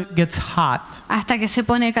until it gets hot. hasta que se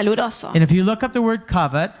pone caluroso. And if you look up the word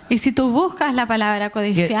covet, Y si tú buscas la palabra it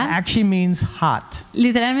codiciar, actually means hot.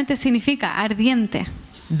 literalmente significa ardiente.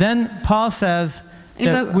 Then Paul says Y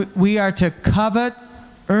that luego- we are to covet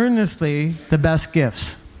earnestly the best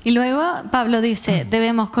gifts. Y luego Pablo dice,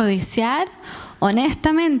 debemos codiciar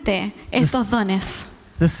honestamente estos dones.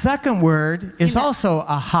 The second word is Y la- also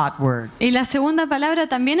a hot word. Y la segunda palabra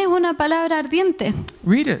también es una palabra ardiente.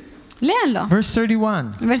 Read it. Léanlo. Verse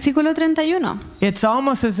 31. Versículo 31. It's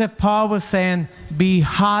almost as if Paul was saying, be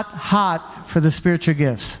hot, hot for the spiritual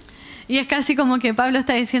gifts. Y es casi como que Pablo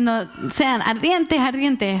está diciendo, sean ardientes,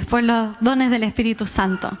 ardientes por los dones del Espíritu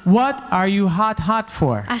Santo. What are you hot, hot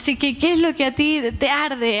for? Así que, ¿qué es lo que a ti te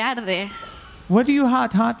arde, arde? What are you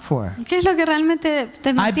hot, hot for? ¿Qué es lo que realmente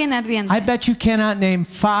te mantiene I ardiente? bet you cannot name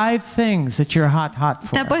 5 things that you're hot, hot Te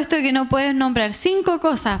for. apuesto que no puedes nombrar 5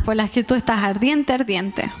 cosas por las que tú estás ardiente,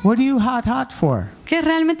 ardiente. What are you hot, hot for? ¿Qué es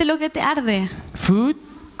realmente lo que te arde? Food?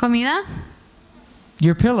 ¿Comida?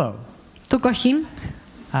 Your pillow? ¿Tu cojín?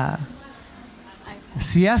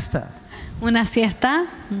 Siesta? ¿Una siesta?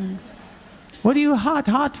 What are you hot,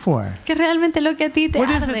 hot for? ¿Qué es realmente lo que a ti te What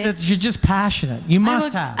is it arde? that you're just passionate? You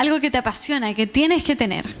must have. Algo que te apasiona, que tienes que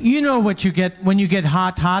tener. You know what you get when you get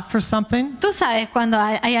hot, hot for something? Tú sabes cuando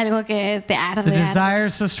hay algo que te The arde, desire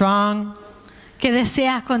is so strong. que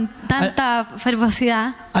deseas con tanta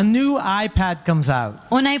fervosidad. A new iPad comes out.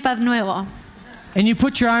 Un iPad nuevo. And you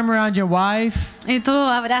put your arm around your wife. Y tú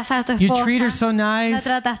abrazas a tu You esposa. treat her so La nice.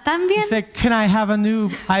 tratas tan You bien. say, can I have a new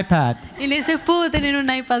iPad? Y le dices, ¿puedo tener un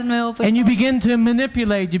iPad nuevo? por And you favor?" begin to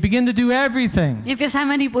manipulate. You begin to do everything. Y empiezas a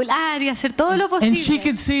manipular y a hacer todo lo And she posible.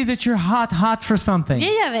 can see that you're hot, hot for Y something.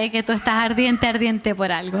 ella ve que tú estás ardiente, ardiente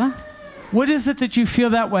por algo. What is it that you feel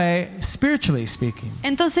that way, spiritually speaking?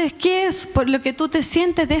 Entonces, ¿qué es por lo que tú te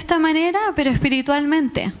sientes de esta manera, pero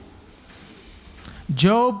espiritualmente?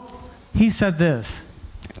 Job, he said this.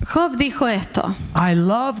 Job dijo esto: I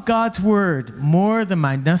love God's word more than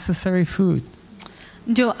my necessary food.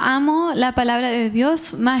 yo amo la palabra de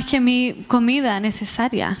Dios más que mi comida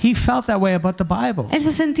necesaria. He felt that way about the Bible. Él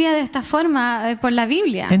se sentía de esta forma por la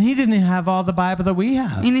Biblia. And he didn't have all the Bible that we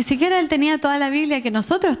have. Y ni siquiera él tenía toda la Biblia que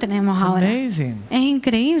nosotros tenemos It's ahora. amazing. Es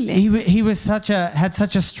increíble. He was had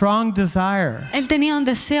such a strong desire. Él tenía un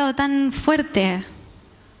deseo tan fuerte.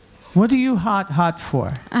 What are you hot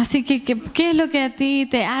for? Así que, ¿qué es lo que a ti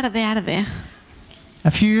te arde, arde? A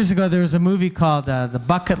few years ago, there was a movie called The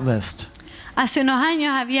Bucket List. Hace unos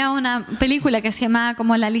años había una película que se llamaba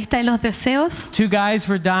como La lista de los deseos. 2 guys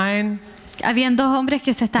were dying. Habían 2 hombres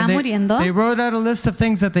que se estaban And muriendo. they wrote out a list of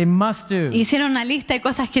things that they must do. Hicieron una lista de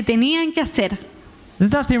cosas que tenían que hacer.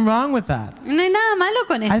 There's nothing wrong with that. No hay nada malo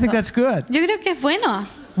con I think esto. that's good. Yo creo que es bueno.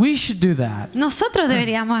 We should do that. Nosotros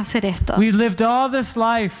deberíamos hacer esto. We've lived all this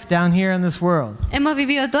life down here in this world, Hemos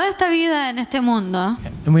vivido toda esta vida en este mundo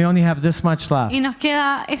and we only have this much left. y nos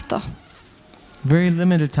queda esto, Very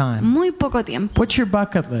limited time. muy poco tiempo. What's your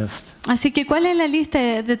bucket list? Así que, ¿cuál es la lista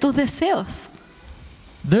de tus deseos?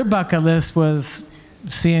 Their bucket list was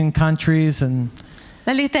seeing countries, and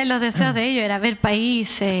La lista de los deseos de ellos era ver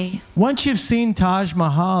países. once you've seen Taj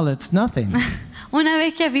Mahal, it's nothing. Una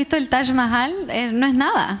vez que has visto el Taj Mahal, no es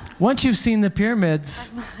nada. Once you've seen the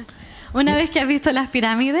pyramids, Una vez que has visto las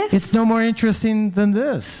pirámides, it's no more interesting than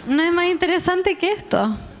this. no es más interesante que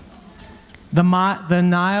esto. The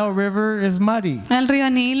Nile River is muddy. El río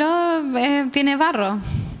Nilo tiene barro.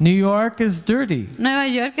 New York is dirty. Nueva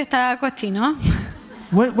York está cochino.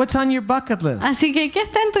 What's on your bucket list? Así que, ¿qué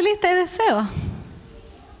está en tu lista de deseos?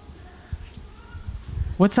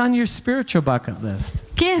 What's on your spiritual bucket list?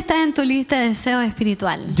 ¿Qué está en tu lista de deseos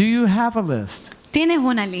espiritual? Do you have a list? Tienes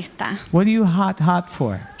una lista. What are you hot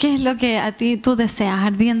for? ¿Qué es lo que a ti tú deseas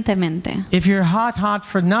ardientemente? If you're hot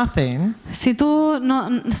for nothing, Si tú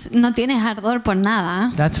no tienes ardor por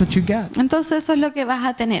nada, that's what you get. entonces eso es lo que vas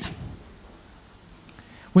a tener.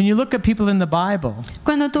 When you look at people in the Bible,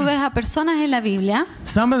 Cuando tú ves a personas en la Biblia,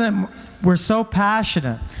 some of them were so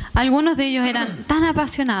passionate. algunos de ellos eran tan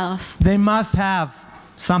apasionados They must have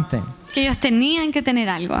something. que ellos tenían que tener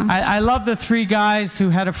algo. I love the 3 guys who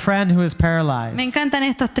had a friend who was Me paralyzed. encantan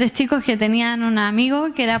estos 3 chicos que tenían un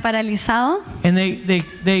amigo que era paralizado And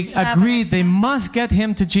they agreed they must get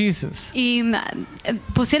him to Jesus. y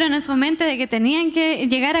pusieron en su mente de que tenían que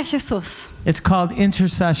llegar a Jesús. It's called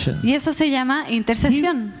intercession. Y eso se llama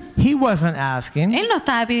intercesión. He wasn't asking, Él no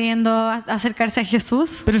estaba pidiendo acercarse a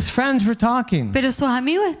Jesús, but his friends were talking. pero sus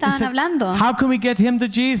amigos They estaban said, hablando how can we get him to y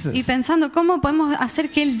Jesus? pensando cómo podemos hacer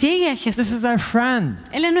que Él llegue a This Jesús. is our friend.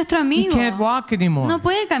 Él es nuestro He amigo. can't walk anymore. No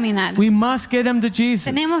puede caminar. We must get him to Jesus.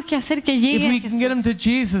 Tenemos que hacer que If llegue we a can get him to Jesús.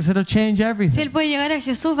 Jesus, it'll change Si Él everything. puede llegar a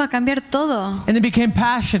Jesús, va a cambiar todo. And they became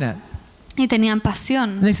passionate. Y tenían And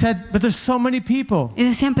pasión. they said, but there's so many people. Y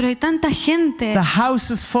decían, pero hay tanta gente. The house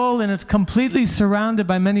is full and it's completely surrounded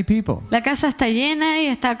by many people. La casa está llena y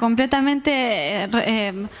está completamente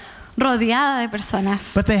rodeada de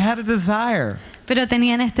personas. But they had a desire. Pero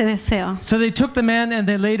tenían este deseo. So they took the man and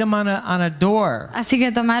they laid him on a door. Así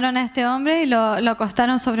que tomaron a este hombre y lo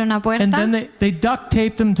acostaron sobre una And puerta then they duct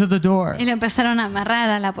taped him to the door. y lo empezaron a amarrar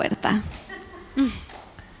a la puerta.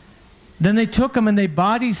 Then they took him and they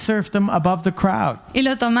body surfed him above the crowd. Y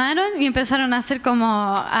lo tomaron y empezaron a hacer como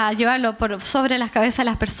a llevarlo por sobre las cabezas de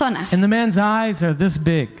las personas. And the man's eyes are this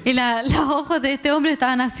big. Y los ojos de este hombre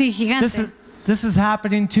estaban así gigantes. This is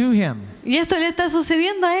happening to him. Y esto le está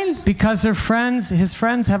sucediendo a él. Because his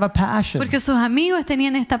friends have a passion. Porque sus amigos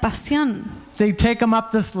tenían esta pasión. They take him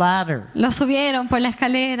up this ladder. Lo subieron por la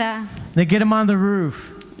escalera. They get him on the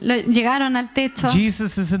roof. Llegaron al techo.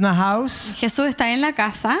 Jesus is in the house. Jesús está en la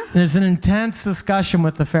casa. There's an intense discussion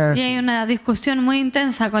with the Y hay Pharisees. una discusión muy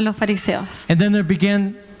intensa con los fariseos. And then they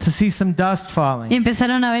begin to see some dust Y falling.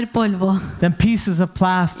 empezaron a ver polvo Then pieces of y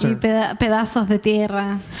plaster. pedazos de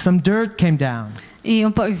tierra. Some dirt came down. Y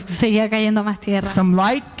seguía cayendo más tierra. Some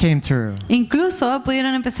light came through. Incluso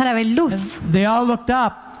pudieron empezar a ver luz. They all looked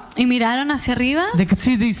up. Y miraron hacia arriba They could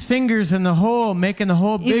see these fingers in the hole, making the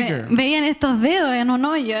hole y bigger. veían estos dedos en un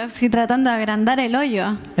hoyo, así tratando de agrandar el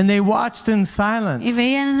hoyo. And they watched in Y silence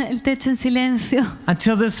veían el techo en silencio.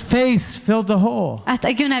 until this face filled the hole.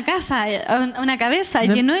 Hasta que una cabeza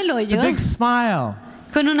And llenó el the hoyo big smile,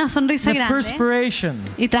 con una sonrisa the grande perspiration.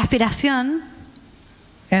 y transpiración.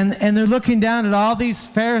 And they're looking down at all these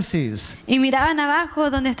Pharisees. Y miraban abajo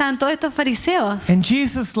donde estaban todos estos fariseos. And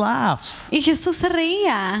Jesus laughs. Y Jesús se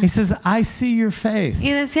reía. He says, I see your faith. Y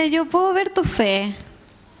decía, yo puedo ver tu fe.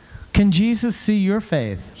 Can Jesus see your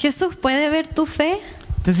faith? Jesús puede ver tu fe.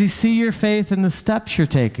 Does he see your faith in the steps you're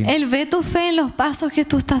taking? Él ve tu fe en los pasos que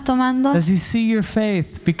tú estás tomando. Does he see your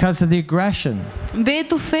faith because of the aggression? Ve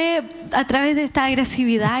tu fe a través de esta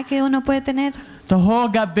agresividad que uno puede tener. The hole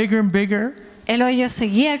got bigger and bigger, El hoyo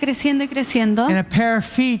seguía creciendo y creciendo. and a pair of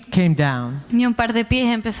feet came down Y un par de pies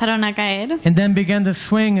empezaron a caer. and then began to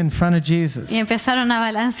swing in front of Jesus. Y empezaron a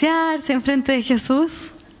balancearse enfrente de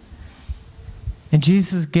Jesús. And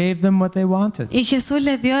Jesus gave them what they wanted. Y Jesús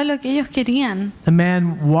les dio lo que ellos querían. The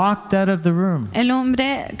man walked out of the room. El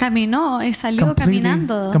hombre caminó y salió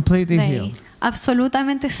caminando completely de ahí, healed.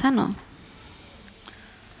 absolutamente sano.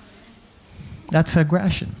 That's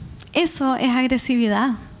aggression. Eso es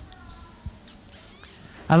agresividad.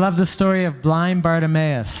 I love the story of blind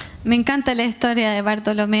Bartimaeus. Me encanta la historia de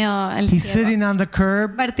Bartolomeo el He's ciego. sitting on the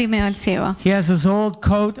curb. Bartimeo el ciego. He has his old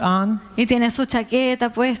coat on. Y tiene su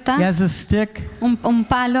chaqueta puesta, He has a stick, un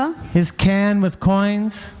palo his can with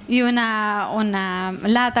coins. y una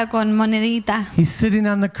lata con monedita. He's sitting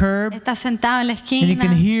on the curb, Está sentado en la and you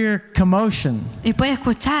can esquina hear commotion. y puede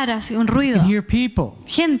escuchar así un You ruido. can hear people,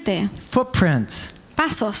 Gente, footprints,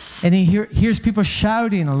 pasos. and he hears people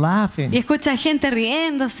shouting and Y laughing. escucha gente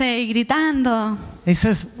riéndose y gritando. He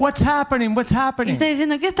says, "What's happening? What's Y happening?" está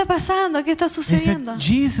diciendo, ¿qué está pasando? ¿Qué está They said, sucediendo?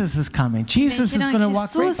 "Jesus is coming. Le Jesus is dijeron, going to walk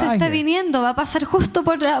right Jesús by está here." viniendo, va a pasar justo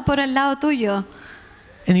por el lado tuyo.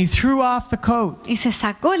 And he threw off the coat, Y se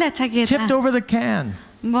sacó la chaqueta, tipped over the can,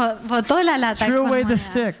 botó la lata, threw con away the monedas,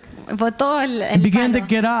 stick, botó and el began to palo,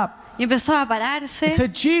 get up. y empezó a He pararse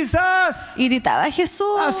said, "Jesus, y gritaba, a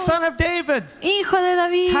Jesús, son of David, hijo de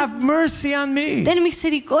David, have mercy on me." ten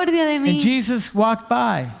misericordia de mí. And Jesus walked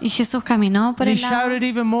by, Y Jesús caminó por and he el lado shouted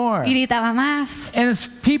even more. y gritaba más. And his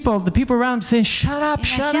people, the people around him, saying, "Shut up,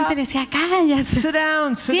 Y la shut gente up, le decía, cállate. sit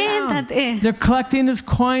down, sit down." Siéntate. They're collecting his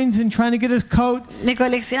coins and trying to get his coat, Le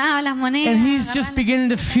coleccionaba las monedas. and he's just agarraba- beginning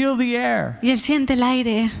to feel the air. Y él siente el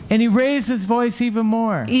aire And he raised his voice even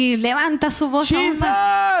more. y levanta su voz aún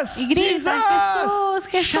más. Y Jesus, grita, Jesús,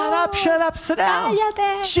 Jesús, shut up, sit down.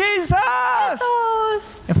 cállate. Jesus. Jesús.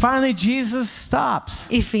 And finally Jesus stops.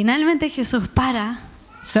 Y finalmente Jesús para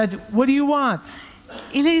Said, "What do you want?"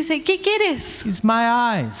 y le dice, ¿qué quieres? He's my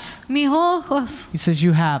eyes. Mis ojos. He says,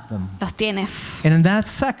 "You have them." Los tienes. And in that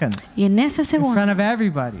second, Y en ese in segundo, front of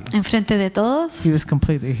everybody, enfrente de todos, he was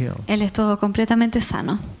completely healed. él estuvo completamente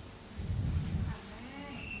sano.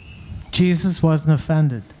 Jesus wasn't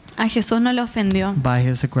offended A Jesús no le ofendió by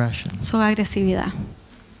his aggression. su agresividad.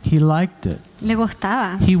 He liked it. Le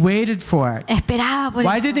gustaba. He waited for it. Esperaba por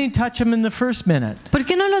Why eso. didn't he touch him in the first minute? ¿Por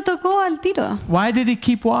qué no lo tocó al tiro? Why did he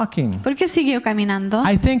keep walking? ¿Por qué siguió caminando?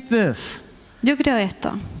 I think this. Yo creo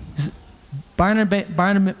esto.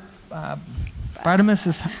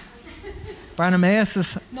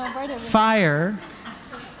 Bartimaeus' fire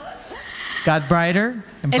got brighter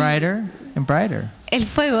and brighter and brighter. El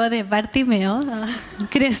fuego de Bartimeo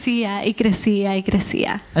crecía y crecía y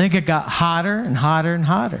crecía. I think it got hotter and hotter and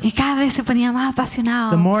hotter. Y cada vez se ponía más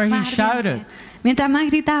apasionado. The more he más ardiente. shouted. Mientras más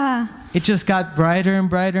gritaba, It just got brighter and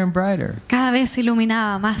brighter and brighter. cada vez se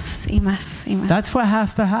iluminaba más y más y más. That's what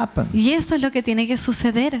has to happen. Y eso es lo que tiene que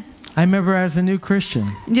suceder. I remember as a new Christian,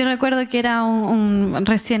 Yo recuerdo que era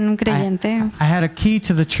recién un creyente I had a key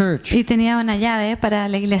to the church. y tenía una llave para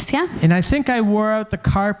la iglesia. And I think I wore out the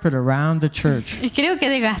carpet around the church. Y creo que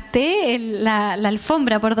desgasté la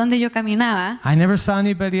alfombra por donde yo caminaba. I never saw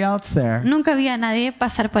anybody else there, Nunca vi a nadie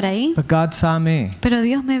pasar por ahí, but God saw me. pero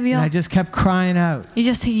Dios me vio And I just kept crying out, y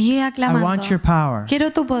yo seguía I clamando. want your power. Quiero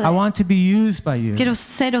tu I poder. want to be used by you. Quiero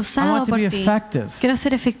ser I usado want to por be ti. effective. Quiero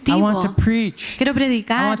ser I efectivo. want to preach. Quiero I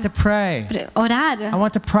predicar, want to pray. I orar,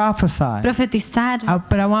 want to prophesy. profetizar.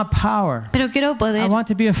 But I want power. Pero quiero I poder. want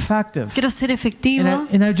to be effective. Quiero ser efectivo.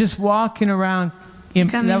 And I just walking around. That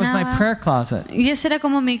was my Caminaba. prayer closet. Y ese era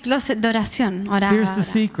como mi closet de oración. Oraba. Here's the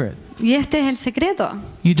secret. Y este es el secreto.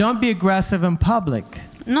 You don't be aggressive in public.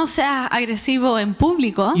 No seas agresivo en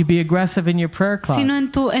público, You be aggressive in your prayer sino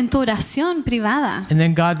closet. en tu oración privada. And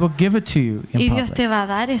then God will give it to you in Y Dios public. te va a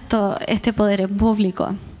dar este poder en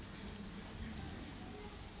público.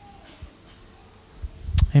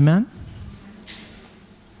 Amen?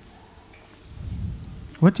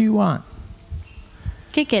 What do you want?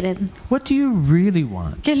 ¿Qué quieren? What do you really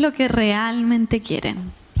want? ¿Qué es lo que realmente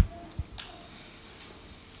quieren?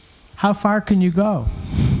 How far can you go?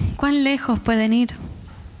 ¿Cuán lejos pueden ir?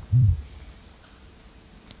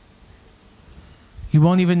 You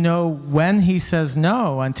won't even know when he says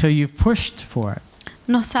no until you've pushed for it.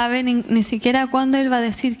 No saben ni siquiera cuándo Él va a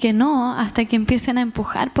decir que no hasta que empiecen a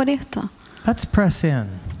empujar por esto. Let's press in.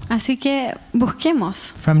 Así que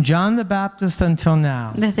busquemos. From John the Baptist until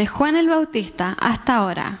now. Desde Juan el Bautista hasta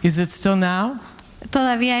ahora. Is it still now?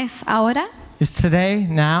 ¿Todavía es ahora? Is today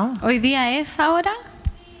now? ¿Hoy día es ahora?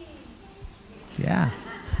 Yeah.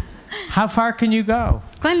 How far can you go?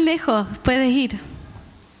 ¿Cuán lejos puedes ir?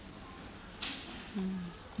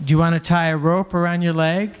 Do you want to tie a rope around your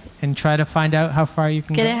leg and try to find out how far you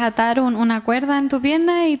can ¿Quieres go? atar una cuerda en tu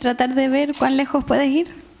pierna y tratar de ver cuán lejos puedes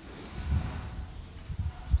ir?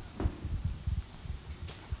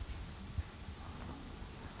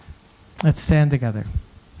 Let's stand together.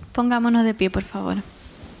 Pongámonos de pie, por favor.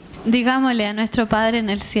 Digámosle a nuestro Padre en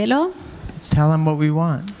el cielo Let's tell him what we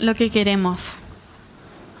want. lo que queremos.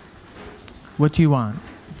 What do you want?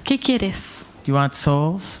 ¿Qué quieres? Do you want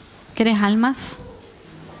souls? ¿Quieres almas?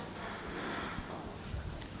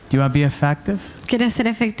 Do you want to be effective? ¿Quieres ser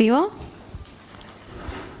efectivo?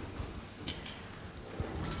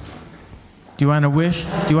 Do you want to wish?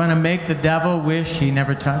 Do you want to make the devil wish he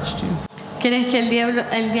never touched you? ¿Quieres que el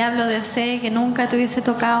diablo desee que nunca te hubiese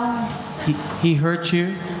tocado? He hurt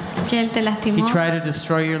you. Que él te He lastimó. tried to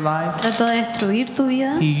destroy your life. Trató de destruir tu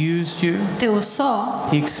vida. He used you. Te usó.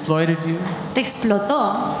 He exploited you. Te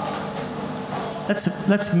explotó.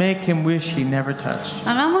 Let's make him wish he never touched you.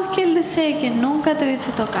 Hagamos que él desee que nunca te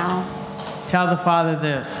hubiese tocado. Tell the Father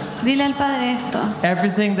this. Dile al Padre esto.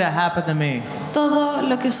 Everything that happened to me Todo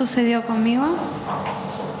lo que sucedió conmigo,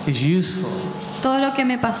 is useful todo lo que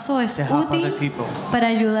me pasó es to help other útil people. para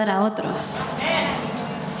ayudar a otros.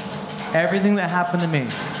 Everything that happened to me,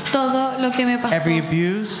 Todo lo que me pasó, every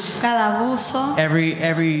abuse, cada abuso,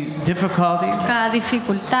 every difficulty, cada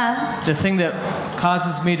dificultad, the thing that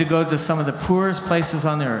causes me to go to some of the poorest places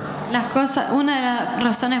on earth, una de las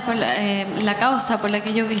razones por la causa por la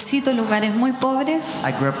que yo visito lugares muy pobres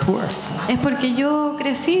I grew up poor. es porque yo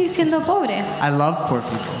crecí siendo pobre. I love poor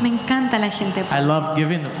people. Me encanta la gente I pobre. love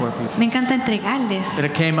giving the poor people. Me encanta entregarles But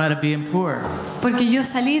it came out of being poor. porque yo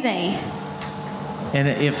salí de ahí And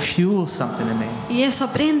it fuels something in me. y eso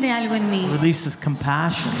prende algo en mí. Releases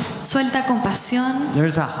compassion. Suelta compasión.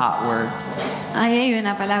 There's a hot word. Ahí hay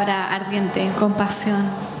una palabra ardiente, compasión.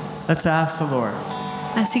 Let's ask the Lord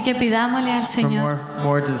Así que pidámosle al for Señor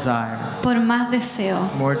more desire. por más deseo,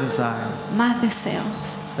 More desire. más deseo.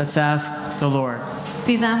 Let's ask the Lord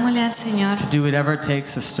Pidámosle al Señor to do whatever it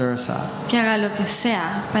takes to stir us up. que haga lo que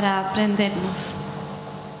sea para prendernos.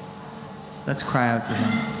 Let's cry out to Him.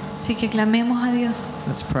 Así que clamemos a Dios,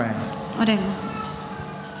 Let's pray. oremos.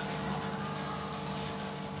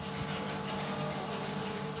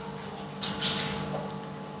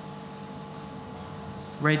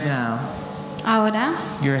 Right now, Ahora,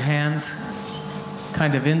 your hands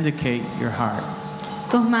kind of indicate your heart.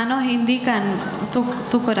 tus manos indican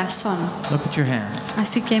tu corazón. Look at your hands.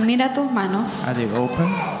 Así que mira tus manos. Are they open?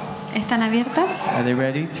 ¿Están abiertas? Are they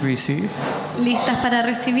ready to receive? ¿Listas para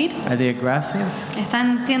recibir? Are they aggressive?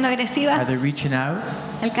 ¿Están siendo Are agresivas? they reaching out?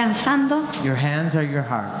 ¿Alcanzando? Your hands are your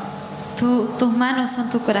heart. Tus manos son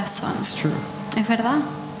tu corazón. It's true. ¿Es verdad?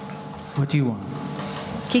 What do you want?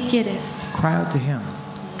 ¿Qué quieres? Cry out to Him.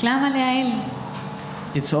 Clámale a Él.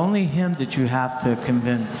 It's only Him that you have to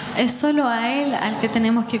convince. Es solo a Él al que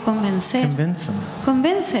tenemos que convencer. Convince Him.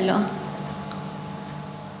 Convéncelo.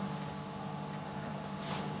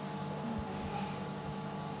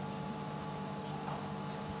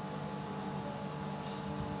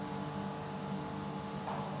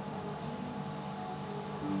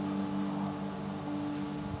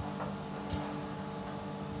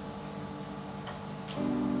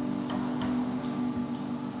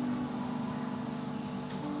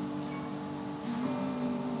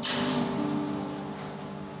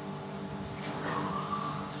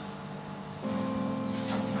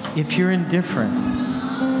 If you're indifferent,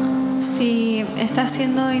 Si estás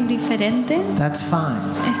siendo indiferente, that's fine.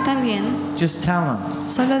 está bien. Just tell Him,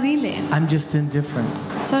 Solo dile. I'm just indifferent.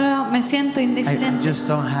 Solo me siento I indiferente. just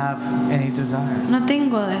don't have any desire. No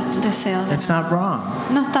tengo deseo de It's not wrong.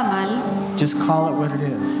 No está mal, Just call it what it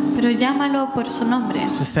is. pero llámalo por su nombre.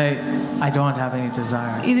 Just say, I don't have any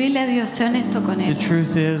desire. Y dile a Dios, sé honesto con The Él.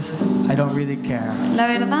 truth is, I don't really care. La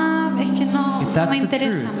verdad es que no If that's me the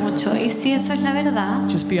interesa truth. mucho. Y si eso es la verdad,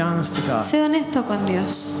 Just be honest to God. sé honesto con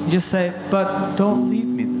Dios. Just say, but don't leave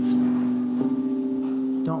me this way.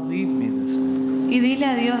 Don't leave me this way. Y dile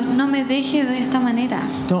a Dios, no me dejes de esta manera.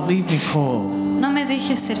 Don't leave me cold. No me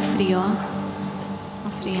dejes ser frío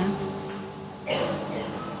o fría.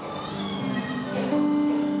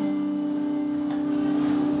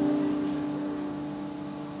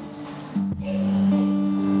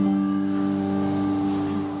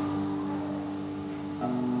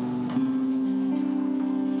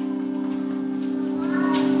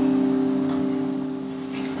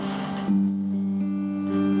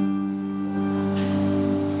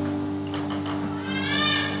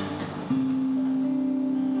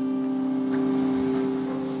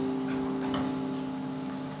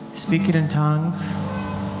 Speaking in tongues,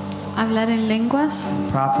 Hablar en lenguas,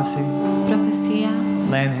 prophecy, profecía,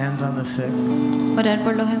 laying hands on the sick. orar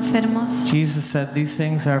por los enfermos. Jesus said these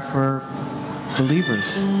things are for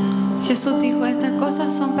believers. Jesús dijo, estas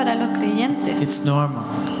cosas son para los creyentes. It's normal.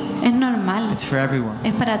 Es normal, It's for everyone.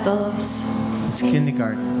 es para todos. It's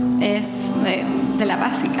kindergarten. Es de la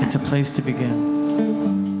básica. It's a place to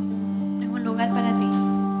begin. Es un lugar para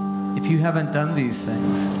ti. If you haven't done these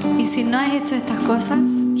things, Y si no has hecho estas cosas,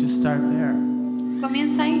 just start there.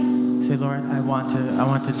 comienza ahí. Say, Lord, I want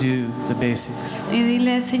to do the basics. Y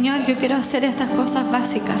dile, Señor, yo quiero hacer estas cosas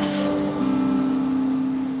básicas.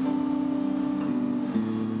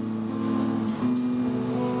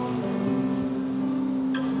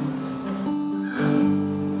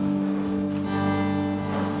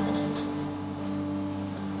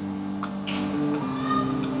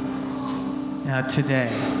 Now today,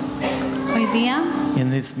 Hoy día, in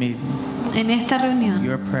this meeting, en esta reunión,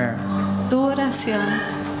 your prayer tu oración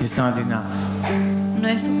is not enough. no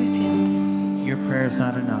es suficiente. Your prayer is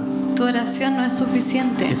not enough. Tu oración no es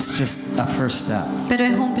suficiente, It's just a first step. pero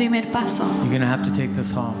es un primer paso. You're going to have to take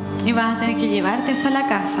this home. Y vas a tener que llevarte esto a la You're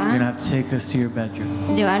going casa, to have to take this to your bedroom.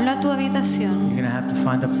 llevarlo a tu habitación, You're going to have to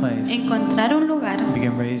find a place. encontrar un lugar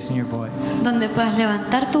Begin raising your voice. donde puedas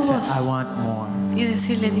levantar tu Say, voz I want more. y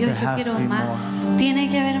decirle, Dios, There yo has quiero to be más. Tiene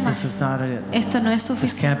que haber This más. is not it. Esto no es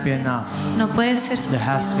This can't be suficiente. enough. No puede ser There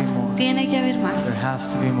has to be suficiente. more. Tiene que haber There más.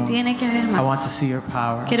 has to be more. Tiene que haber I want to más. see your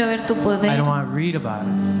power. Quiero ver tu I poder. don't want to read about it.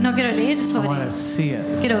 No quiero leer I sobre want to él. see it.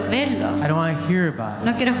 Quiero verlo. I don't want to hear about it.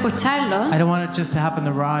 No quiero escucharlo. I don't want it just to happen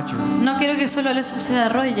to Roger. No quiero que solo le suceda a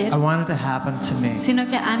Roger, I want it to happen to me. sino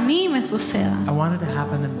que a mí me suceda. I want it to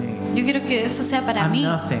happen to me. Yo quiero que eso sea para I'm mí.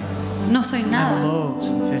 nothing. No soy I'm nada. loaves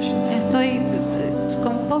and fishes. Estoy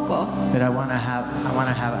con poco, But I want to have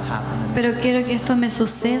it happen to me. pero quiero que esto me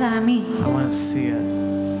suceda a mí. I want to see it.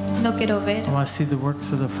 Lo quiero ver. I want to see the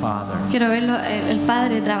works of the Father. Quiero verlo, el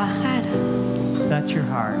Padre trabajar. If that's your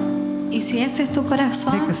heart, Y si ese es tu take a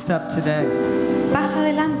corazón, step today. pasa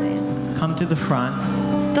adelante. Come to the front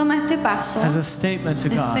Toma este paso as a statement to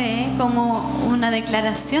de God. fe como una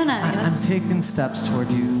declaración a I'm Dios taking steps toward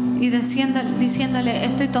you. y diciéndole,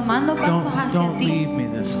 estoy tomando pasos hacia Don't ti. leave me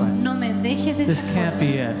this way. No me dejes de This esta can't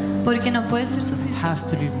forma, be it. porque no puede ser It has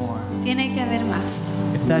to suficiente. be more. Tiene que haber más.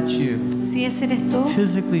 If that's you, Si ese eres tú,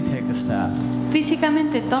 physically take a step.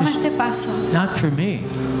 físicamente toma Just- este paso. Not for me.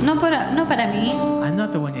 No para mí. I'm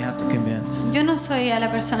not the one you have to convince. Yo no soy a la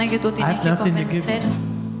persona que tú tienes have que nothing to give convencer,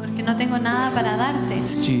 porque no tengo nada para darte.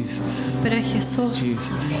 It's Jesus. Pero es It's Jesús.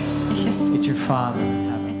 Jesus. Es Jesús. It's your Father in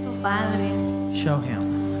heaven. Es tu Padre. Show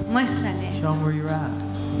Him. Muéstrale. Show Him where you're at.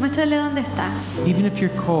 Muéstrale dónde estás. Even if you're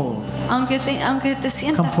cold, Aunque te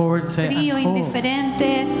sientas Come forward and say, frío, "I'm cold."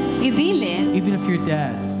 indiferente, y dile, even if you're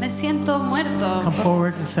dead, me siento muerto. come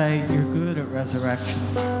forward and say, you're good at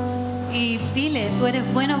resurrections. Y dile, tú eres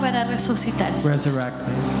bueno para resucitar. Resurrect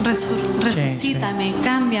me. Resucítame,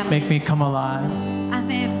 cámbiame, Make me come alive.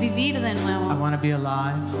 hazme vivir de I nuevo. want to be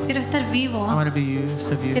alive. Quiero estar vivo, I want to be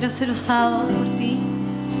used of you. quiero ser usado por ti.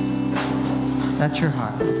 That's your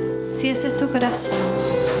heart. Si ese es tu corazón,